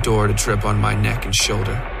down the door to drip on my neck and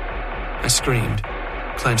shoulder. I screamed,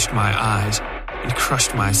 clenched my eyes, and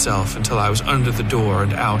crushed myself until I was under the door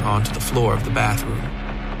and out onto the floor of the bathroom.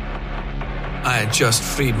 I had just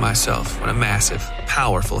freed myself when a massive,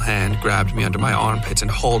 powerful hand grabbed me under my armpits and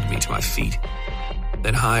hauled me to my feet.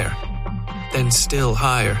 Then higher, then still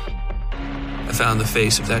higher. I found the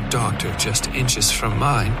face of that doctor just inches from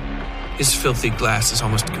mine, his filthy glasses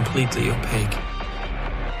almost completely opaque.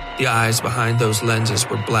 The eyes behind those lenses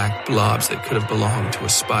were black blobs that could have belonged to a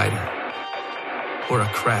spider or a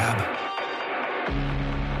crab.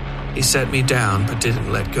 He set me down but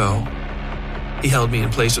didn't let go. He held me in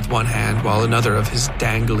place with one hand while another of his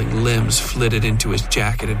dangling limbs flitted into his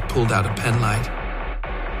jacket and pulled out a penlight.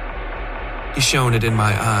 He shone it in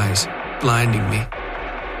my eyes, blinding me.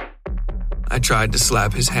 I tried to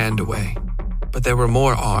slap his hand away, but there were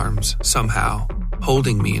more arms, somehow,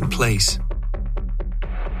 holding me in place.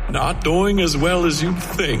 "Not doing as well as you'd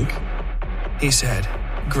think," he said,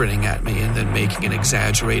 grinning at me and then making an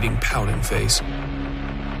exaggerating pouting face.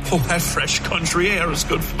 "Oh, that fresh country air is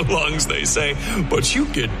good for the lungs, they say, but you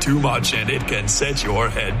get too much and it can set your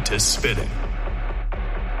head to spinning."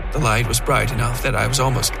 The light was bright enough that I was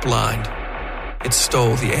almost blind. It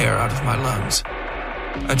stole the air out of my lungs.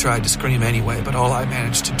 I tried to scream anyway, but all I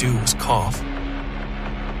managed to do was cough.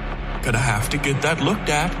 "Gonna have to get that looked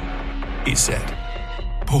at," he said.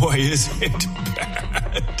 "Boy, is it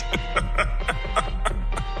bad."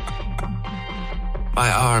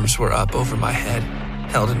 My arms were up over my head,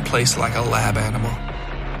 held in place like a lab animal.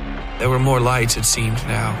 There were more lights, it seemed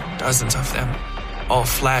now, dozens of them, all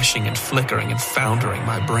flashing and flickering and foundering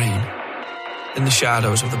my brain. In the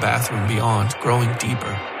shadows of the bathroom beyond, growing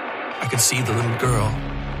deeper, I could see the little girl.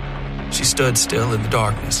 She stood still in the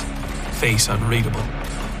darkness, face unreadable,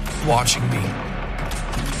 watching me.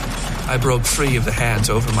 I broke free of the hands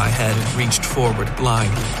over my head and reached forward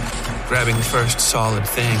blindly, grabbing the first solid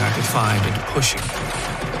thing I could find and pushing.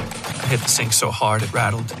 I hit the sink so hard it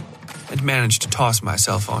rattled, and managed to toss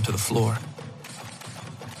myself onto the floor.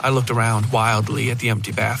 I looked around wildly at the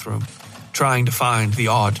empty bathroom, trying to find the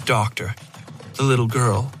odd doctor, the little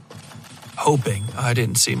girl, hoping I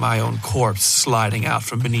didn't see my own corpse sliding out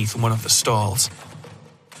from beneath one of the stalls.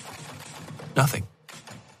 Nothing.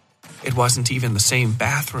 It wasn't even the same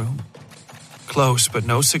bathroom. Close, but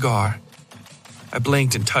no cigar. I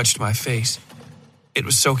blinked and touched my face. It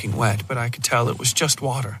was soaking wet, but I could tell it was just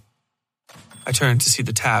water. I turned to see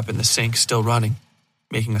the tap in the sink still running,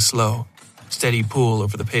 making a slow, steady pool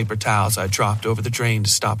over the paper towels I dropped over the drain to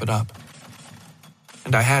stop it up.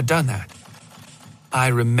 And I had done that. I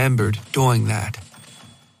remembered doing that.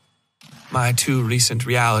 My two recent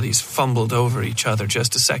realities fumbled over each other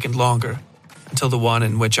just a second longer, until the one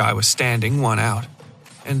in which I was standing won out,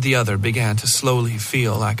 and the other began to slowly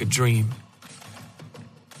feel like a dream.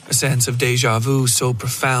 A sense of déjà vu so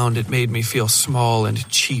profound it made me feel small and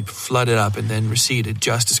cheap flooded up and then receded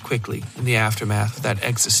just as quickly in the aftermath of that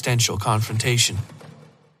existential confrontation.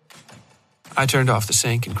 I turned off the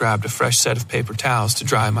sink and grabbed a fresh set of paper towels to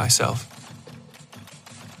dry myself.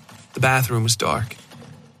 The bathroom was dark,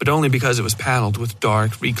 but only because it was paneled with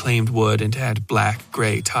dark, reclaimed wood and had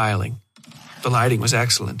black-gray tiling. The lighting was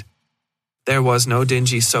excellent. There was no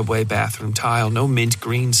dingy subway bathroom tile, no mint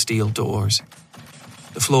green steel doors.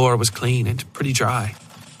 The floor was clean and pretty dry.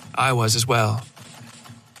 I was as well.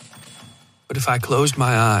 But if I closed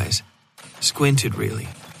my eyes, squinted really,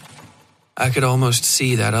 I could almost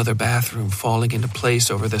see that other bathroom falling into place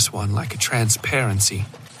over this one like a transparency.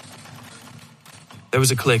 There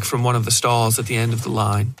was a click from one of the stalls at the end of the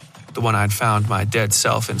line, the one I'd found my dead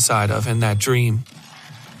self inside of in that dream.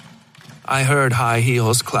 I heard high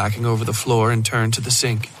heels clacking over the floor and turned to the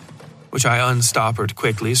sink, which I unstoppered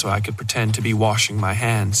quickly so I could pretend to be washing my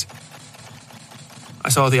hands. I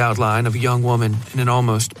saw the outline of a young woman in an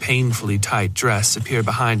almost painfully tight dress appear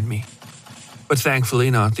behind me, but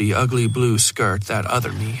thankfully not the ugly blue skirt that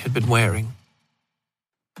other me had been wearing.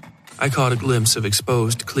 I caught a glimpse of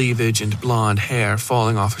exposed cleavage and blonde hair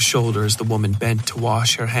falling off her shoulder as the woman bent to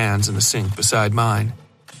wash her hands in the sink beside mine,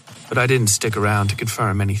 but I didn't stick around to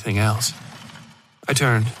confirm anything else. I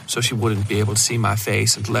turned so she wouldn't be able to see my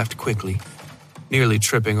face and left quickly, nearly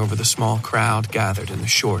tripping over the small crowd gathered in the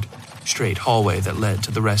short, straight hallway that led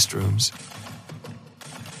to the restrooms.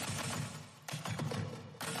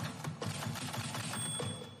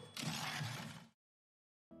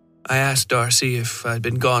 I asked Darcy if I'd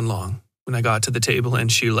been gone long when I got to the table, and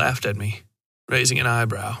she laughed at me, raising an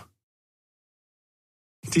eyebrow.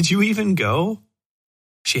 "Did you even go?"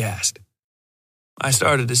 she asked. I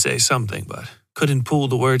started to say something, but couldn't pull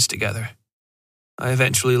the words together. I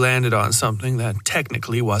eventually landed on something that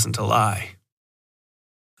technically wasn't a lie.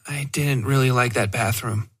 "I didn't really like that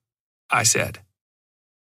bathroom," I said.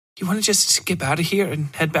 "You want to just skip out of here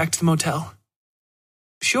and head back to the motel?"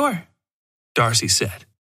 "Sure," Darcy said.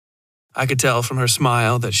 I could tell from her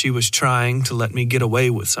smile that she was trying to let me get away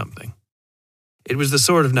with something. It was the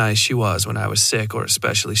sort of nice she was when I was sick or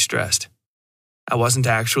especially stressed. I wasn't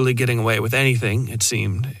actually getting away with anything, it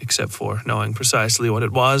seemed, except for knowing precisely what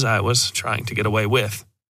it was I was trying to get away with.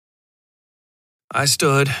 I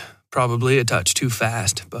stood, probably a touch too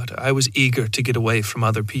fast, but I was eager to get away from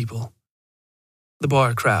other people. The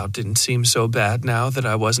bar crowd didn't seem so bad now that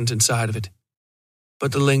I wasn't inside of it.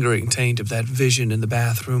 But the lingering taint of that vision in the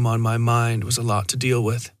bathroom on my mind was a lot to deal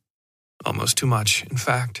with. Almost too much, in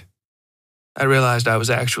fact. I realized I was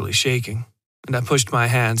actually shaking, and I pushed my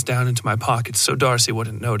hands down into my pockets so Darcy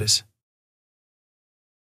wouldn't notice.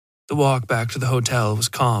 The walk back to the hotel was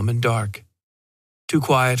calm and dark. Too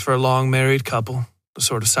quiet for a long married couple, the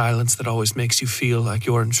sort of silence that always makes you feel like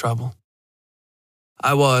you're in trouble.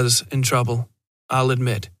 I was in trouble, I'll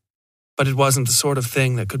admit, but it wasn't the sort of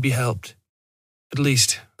thing that could be helped. At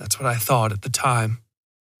least, that's what I thought at the time,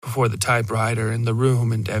 before the typewriter and the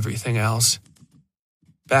room and everything else.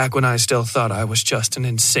 Back when I still thought I was just an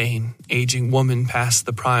insane, aging woman past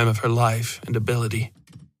the prime of her life and ability.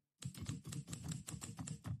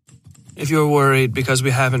 If you're worried because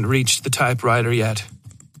we haven't reached the typewriter yet,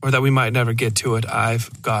 or that we might never get to it,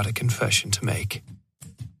 I've got a confession to make.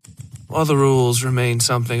 While the rules remain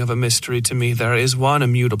something of a mystery to me, there is one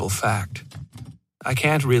immutable fact. I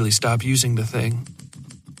can't really stop using the thing.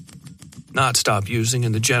 Not stop using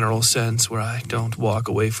in the general sense where I don't walk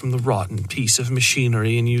away from the rotten piece of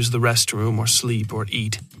machinery and use the restroom or sleep or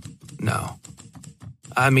eat. No.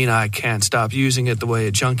 I mean, I can't stop using it the way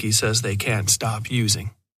a junkie says they can't stop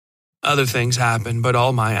using. Other things happen, but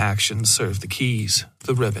all my actions serve the keys,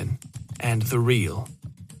 the ribbon, and the reel.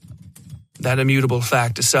 That immutable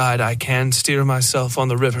fact aside, I can steer myself on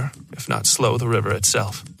the river, if not slow the river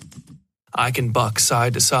itself. I can buck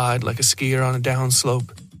side to side like a skier on a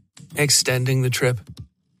downslope, extending the trip.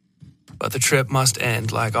 But the trip must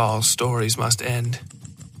end like all stories must end.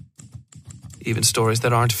 Even stories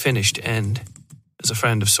that aren't finished end, as a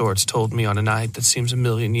friend of sorts told me on a night that seems a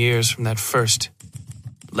million years from that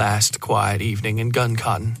last quiet evening in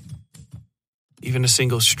Guncotton. Even a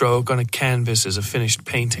single stroke on a canvas is a finished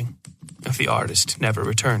painting, if the artist never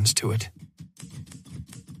returns to it.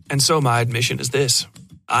 And so my admission is this.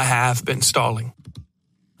 I have been stalling.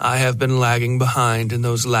 I have been lagging behind in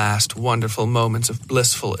those last wonderful moments of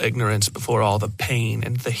blissful ignorance before all the pain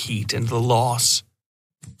and the heat and the loss,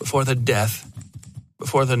 before the death,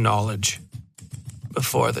 before the knowledge,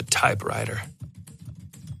 before the typewriter.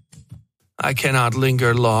 I cannot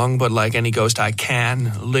linger long, but like any ghost I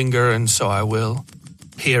can linger, and so I will.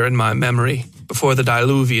 Here in my memory, before the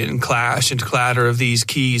diluvian clash and clatter of these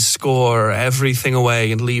keys score everything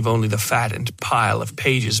away and leave only the fattened pile of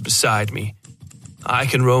pages beside me, I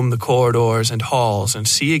can roam the corridors and halls and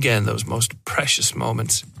see again those most precious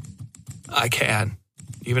moments. I can,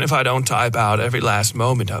 even if I don't type out every last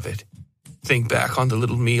moment of it, think back on the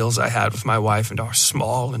little meals I had with my wife and our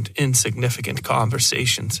small and insignificant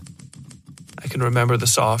conversations. I can remember the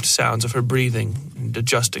soft sounds of her breathing and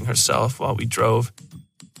adjusting herself while we drove,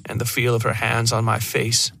 and the feel of her hands on my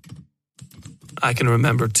face. I can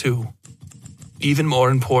remember, too, even more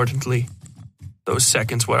importantly, those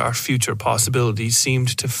seconds where our future possibilities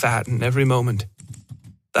seemed to fatten every moment.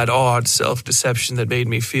 That odd self-deception that made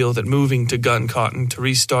me feel that moving to Guncotton to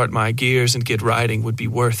restart my gears and get riding would be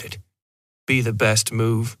worth it, be the best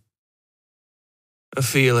move. A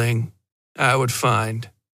feeling, I would find,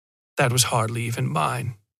 that was hardly even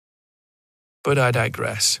mine. But I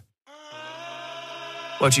digress.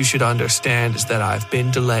 What you should understand is that I've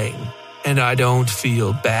been delaying, and I don't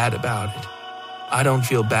feel bad about it. I don't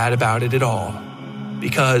feel bad about it at all.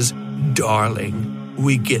 Because, darling,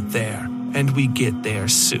 we get there, and we get there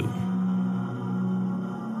soon.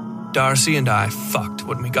 Darcy and I fucked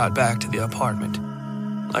when we got back to the apartment.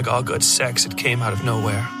 Like all good sex, it came out of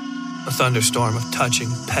nowhere. A thunderstorm of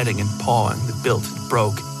touching, petting, and pawing that built and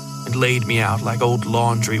broke and laid me out like old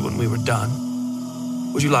laundry when we were done.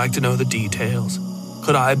 Would you like to know the details?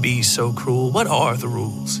 Could I be so cruel? What are the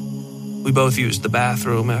rules? We both used the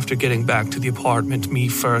bathroom after getting back to the apartment, me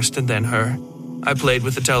first and then her. I played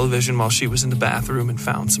with the television while she was in the bathroom and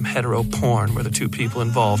found some hetero porn where the two people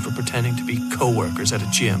involved were pretending to be co-workers at a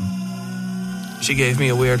gym. She gave me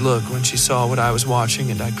a weird look when she saw what I was watching,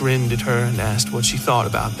 and I grinned at her and asked what she thought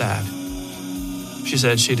about that. She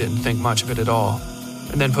said she didn't think much of it at all,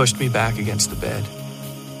 and then pushed me back against the bed.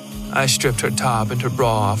 I stripped her top and her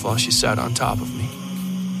bra off while she sat on top of me.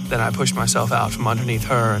 Then I pushed myself out from underneath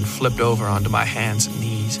her and flipped over onto my hands and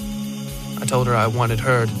knees. I told her I wanted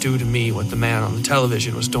her to do to me what the man on the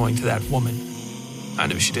television was doing to that woman. I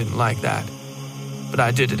knew she didn't like that, but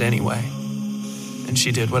I did it anyway, and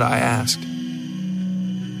she did what I asked.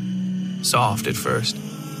 Soft at first,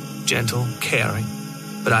 gentle, caring,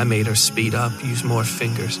 but I made her speed up, use more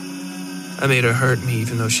fingers. I made her hurt me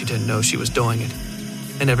even though she didn't know she was doing it,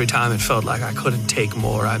 and every time it felt like I couldn't take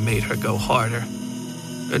more, I made her go harder.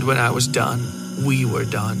 And when I was done, we were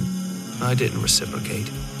done. I didn't reciprocate,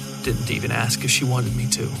 didn't even ask if she wanted me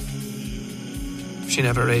to. She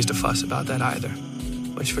never raised a fuss about that either,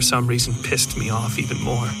 which for some reason pissed me off even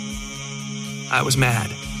more. I was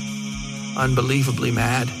mad. Unbelievably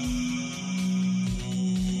mad.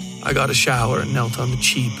 I got a shower and knelt on the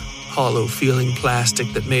cheap, hollow-feeling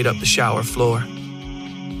plastic that made up the shower floor.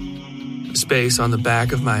 The space on the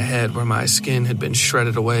back of my head where my skin had been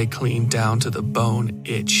shredded away clean down to the bone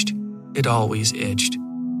itched. It always itched,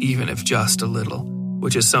 even if just a little,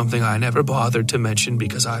 which is something I never bothered to mention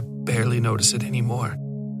because I barely notice it anymore.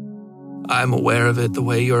 I'm aware of it the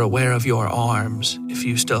way you're aware of your arms, if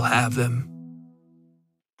you still have them.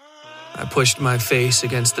 I pushed my face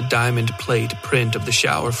against the diamond plate print of the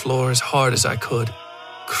shower floor as hard as I could,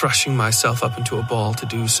 crushing myself up into a ball to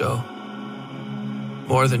do so.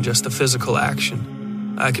 More than just a physical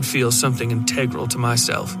action, I could feel something integral to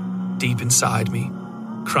myself, deep inside me,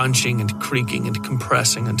 crunching and creaking and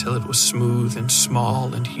compressing until it was smooth and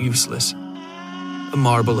small and useless. A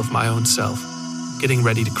marble of my own self, getting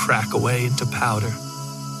ready to crack away into powder.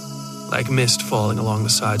 Like mist falling along the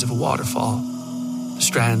sides of a waterfall. The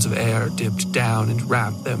strands of air dipped down and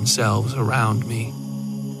wrapped themselves around me.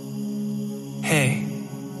 "Hey,"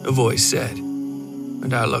 a voice said,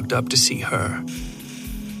 and I looked up to see her.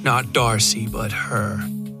 Not Darcy, but her.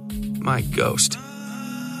 My ghost.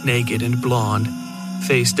 Naked and blonde,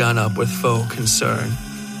 face done up with faux concern.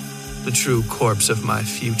 The true corpse of my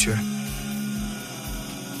future.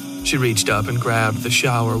 She reached up and grabbed the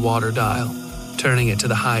shower water dial, turning it to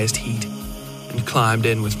the highest heat, and climbed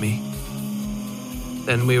in with me.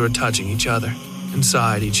 Then we were touching each other,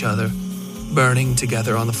 inside each other, burning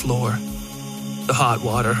together on the floor. The hot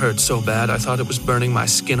water hurt so bad I thought it was burning my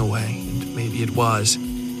skin away, and maybe it was.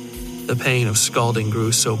 The pain of scalding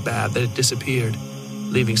grew so bad that it disappeared,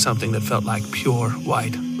 leaving something that felt like pure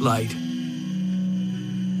white light.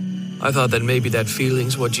 I thought that maybe that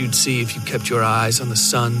feeling's what you'd see if you kept your eyes on the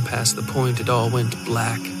sun past the point it all went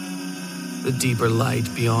black. The deeper light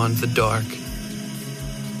beyond the dark.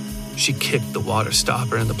 She kicked the water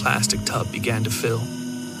stopper and the plastic tub began to fill.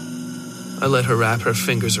 I let her wrap her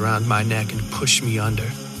fingers around my neck and push me under.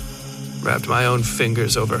 Wrapped my own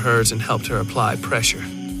fingers over hers and helped her apply pressure.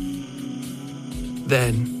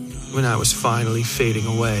 Then, when I was finally fading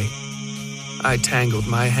away, I tangled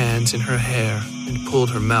my hands in her hair and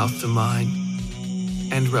pulled her mouth to mine,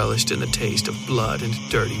 and relished in the taste of blood and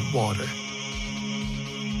dirty water.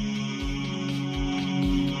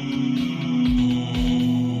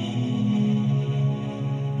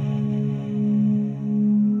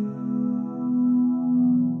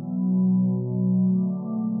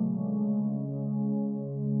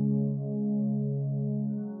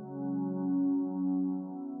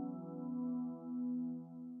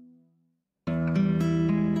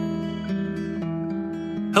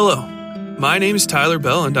 Hello, my name is Tyler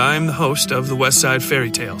Bell, and I'm the host of the Westside Fairy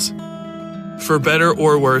Tales. For better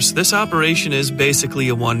or worse, this operation is basically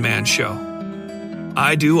a one-man show.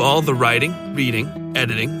 I do all the writing, reading,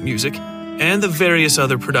 editing, music, and the various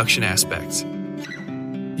other production aspects.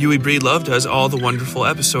 Yui Breedlove does all the wonderful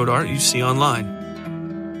episode art you see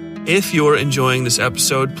online. If you're enjoying this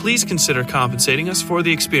episode, please consider compensating us for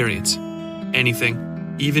the experience.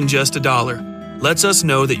 Anything, even just $1, lets us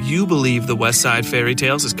know that you believe the Westside Fairy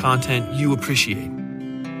Tales is content you appreciate.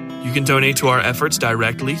 You can donate to our efforts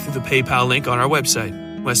directly through the PayPal link on our website,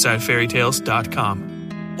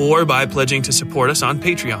 westsidefairytales.com, or by pledging to support us on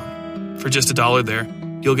Patreon. For just $1 there,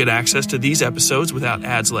 you'll get access to these episodes without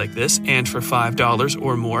ads like this, and for $5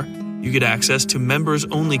 or more, you get access to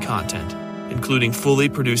members-only content, including fully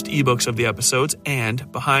produced ebooks of the episodes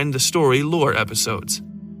and behind-the-story lore episodes.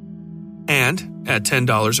 And, at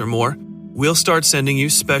 $10 or more, we'll start sending you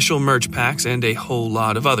special merch packs and a whole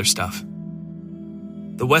lot of other stuff.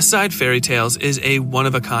 The Westside Fairy Tales is a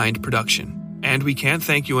one-of-a-kind production, and we can't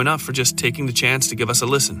thank you enough for just taking the chance to give us a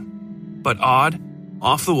listen. But odd,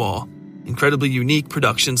 off the wall, Incredibly unique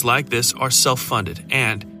productions like this are self-funded,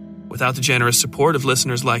 and without the generous support of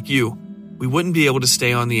listeners like you, we wouldn't be able to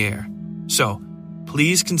stay on the air. So,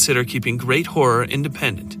 please consider keeping great horror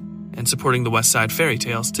independent and supporting the West Side Fairy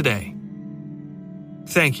Tales today.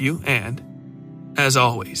 Thank you, and, as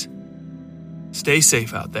always, stay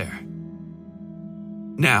safe out there.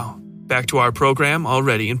 Now, back to our program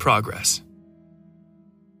already in progress.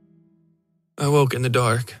 I woke in the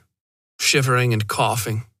dark, shivering and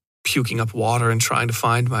coughing, puking up water and trying to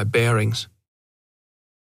find my bearings.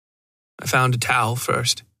 I found a towel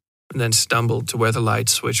first, and then stumbled to where the light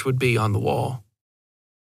switch would be on the wall.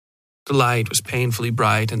 The light was painfully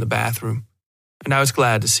bright in the bathroom, and I was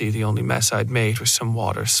glad to see the only mess I'd made was some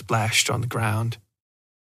water splashed on the ground.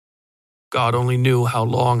 God only knew how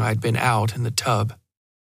long I'd been out in the tub.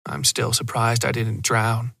 I'm still surprised I didn't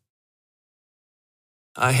drown.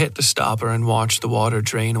 I hit the stopper and watched the water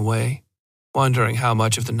drain away, wondering how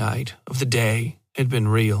much of the night, of the day, had been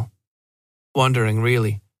real. Wondering,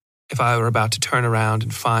 really, if I were about to turn around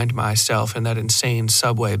and find myself in that insane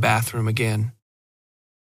subway bathroom again.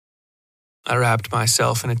 I wrapped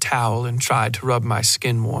myself in a towel and tried to rub my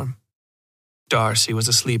skin warm. Darcy was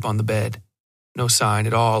asleep on the bed, no sign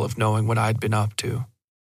at all of knowing what I'd been up to.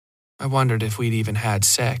 I wondered if we'd even had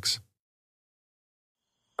sex.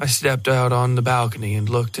 I stepped out on the balcony and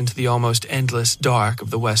looked into the almost endless dark of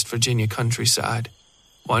the West Virginia countryside,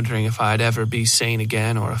 wondering if I'd ever be sane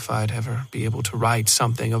again or if I'd ever be able to write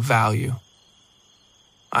something of value.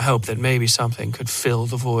 I hoped that maybe something could fill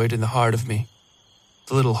the void in the heart of me,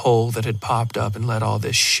 the little hole that had popped up and let all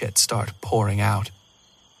this shit start pouring out.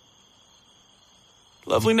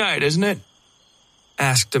 "Lovely night, isn't it?"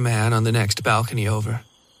 asked a man on the next balcony over.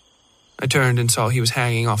 I turned and saw he was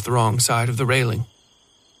hanging off the wrong side of the railing.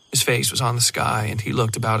 His face was on the sky, and he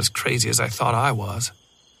looked about as crazy as I thought I was.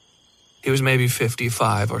 He was maybe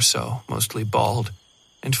 55 or so, mostly bald,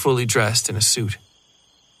 and fully dressed in a suit.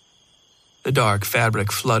 The dark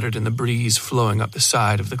fabric fluttered in the breeze flowing up the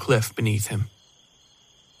side of the cliff beneath him.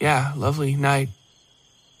 "Yeah, lovely night,"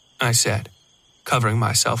 I said, covering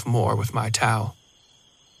myself more with my towel.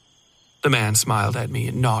 The man smiled at me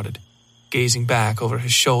and nodded, gazing back over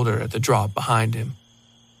his shoulder at the drop behind him.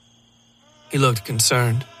 He looked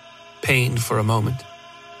concerned, pained for a moment,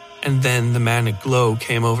 and then the manic glow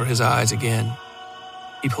came over his eyes again.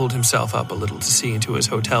 He pulled himself up a little to see into his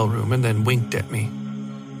hotel room and then winked at me.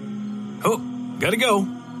 "Oh, gotta go,"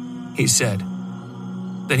 he said.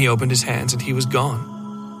 Then he opened his hands and he was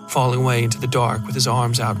gone, falling away into the dark with his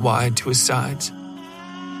arms out wide to his sides.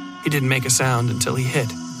 He didn't make a sound until he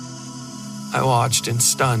hit. I watched in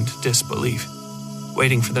stunned disbelief,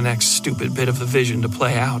 waiting for the next stupid bit of the vision to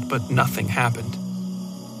play out, but nothing happened.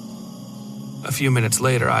 A few minutes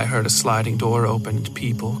later, I heard a sliding door open and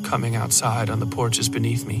people coming outside on the porches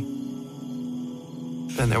beneath me.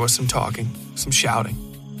 Then there was some talking, some shouting,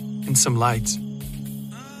 and some lights.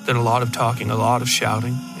 Then a lot of talking, a lot of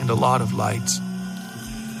shouting, and a lot of lights.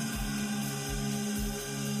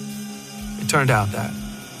 It turned out that,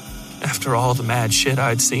 after all the mad shit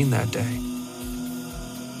I'd seen that day,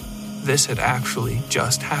 this had actually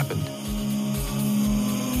just happened.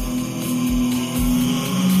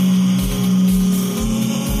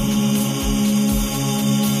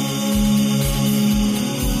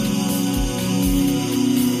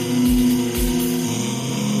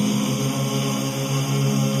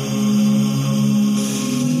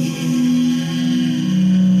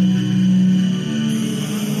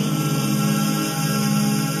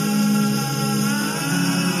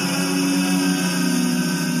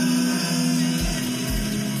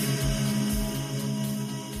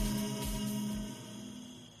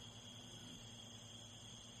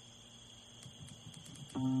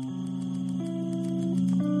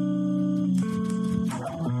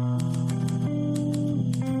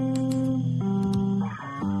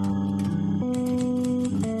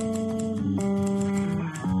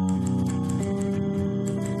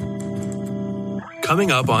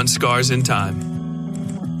 Coming up on Scars in Time.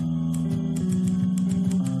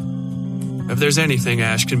 If there's anything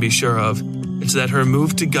Ash can be sure of, it's that her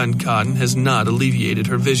move to Guncotton has not alleviated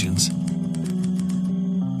her visions.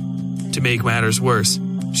 To make matters worse,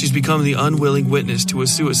 she's become the unwilling witness to a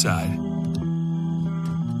suicide.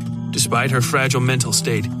 Despite her fragile mental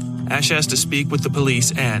state, Ash has to speak with the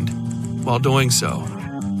police and, while doing so,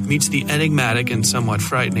 meets the enigmatic and somewhat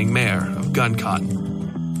frightening mayor of Guncotton.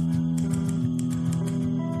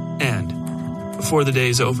 And, before the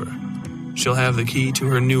day's over, she'll have the key to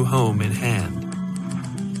her new home in hand.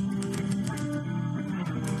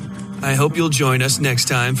 I hope you'll join us next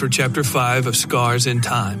time for Chapter 5 of Scars in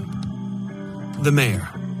Time, The Mayor.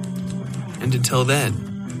 And until then,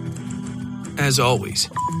 as always,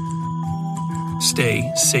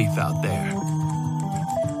 stay safe out there.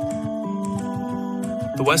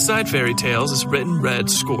 The West Side Fairy Tales is written, read,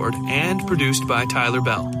 scored, and produced by Tyler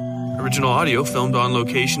Bell. Original audio filmed on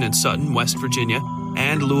location in Sutton, West Virginia,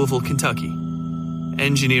 and Louisville, Kentucky.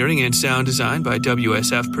 Engineering and sound design by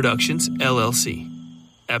WSF Productions, LLC.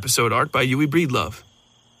 Episode art by Yui Breedlove.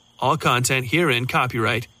 All content herein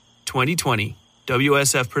copyright 2020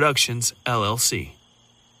 WSF Productions, LLC.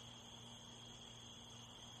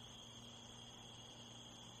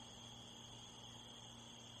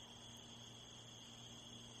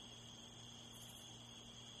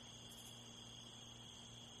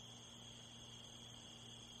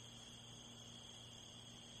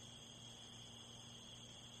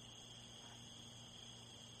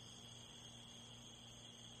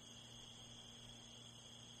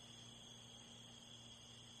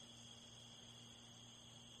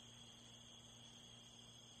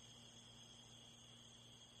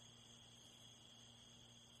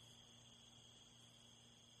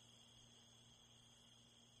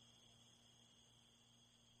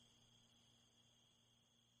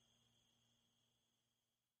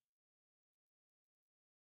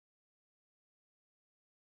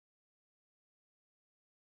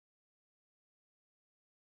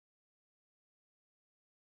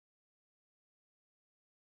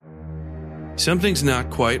 Something's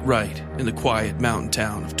not quite right in the quiet mountain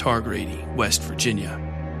town of Targrady, West Virginia.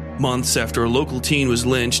 Months after a local teen was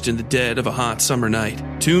lynched in the dead of a hot summer night,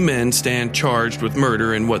 two men stand charged with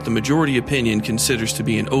murder in what the majority opinion considers to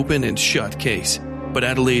be an open and shut case. But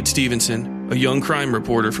Adelaide Stevenson, a young crime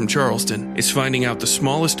reporter from Charleston, is finding out the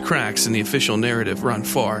smallest cracks in the official narrative run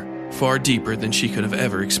far, far deeper than she could have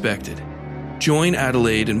ever expected. Join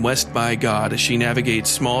Adelaide in West by God as she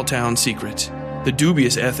navigates small-town secrets, the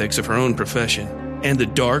dubious ethics of her own profession, and the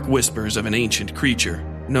dark whispers of an ancient creature,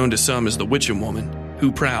 known to some as the Witchem Woman,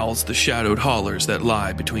 who prowls the shadowed hollers that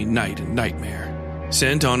lie between night and nightmare.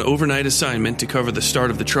 Sent on overnight assignment to cover the start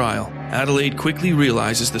of the trial, Adelaide quickly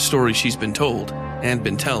realizes the story she's been told, and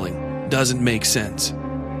been telling, doesn't make sense.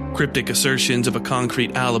 Cryptic assertions of a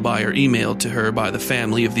concrete alibi are emailed to her by the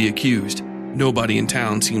family of the accused. Nobody in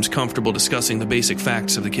town seems comfortable discussing the basic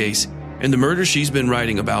facts of the case, and the murder she's been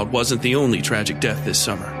writing about wasn't the only tragic death this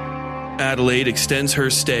summer. Adelaide extends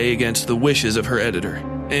her stay against the wishes of her editor,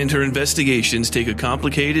 and her investigations take a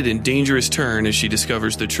complicated and dangerous turn as she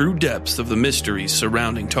discovers the true depths of the mysteries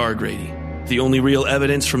surrounding Targrady. The only real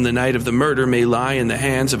evidence from the night of the murder may lie in the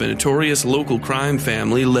hands of a notorious local crime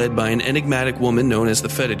family led by an enigmatic woman known as the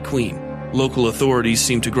Fetid Queen. Local authorities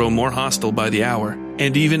seem to grow more hostile by the hour,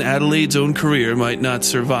 and even Adelaide's own career might not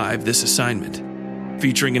survive this assignment.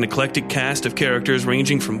 Featuring an eclectic cast of characters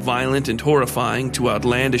ranging from violent and horrifying to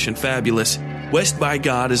outlandish and fabulous, West by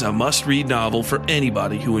God is a must-read novel for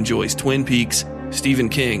anybody who enjoys Twin Peaks, Stephen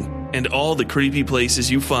King, and all the creepy places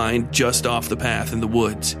you find just off the path in the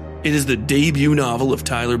woods. It is the debut novel of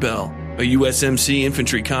Tyler Bell, a USMC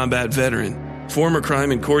infantry combat veteran, former crime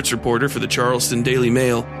and courts reporter for the Charleston Daily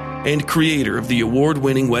Mail, and creator of the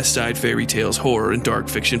award-winning West Side Fairy Tales horror and dark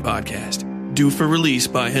fiction podcast. Due for release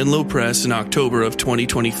by Henlow Press in October of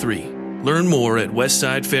 2023. Learn more at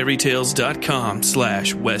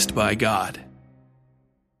westsidefairytales.com/westbygod.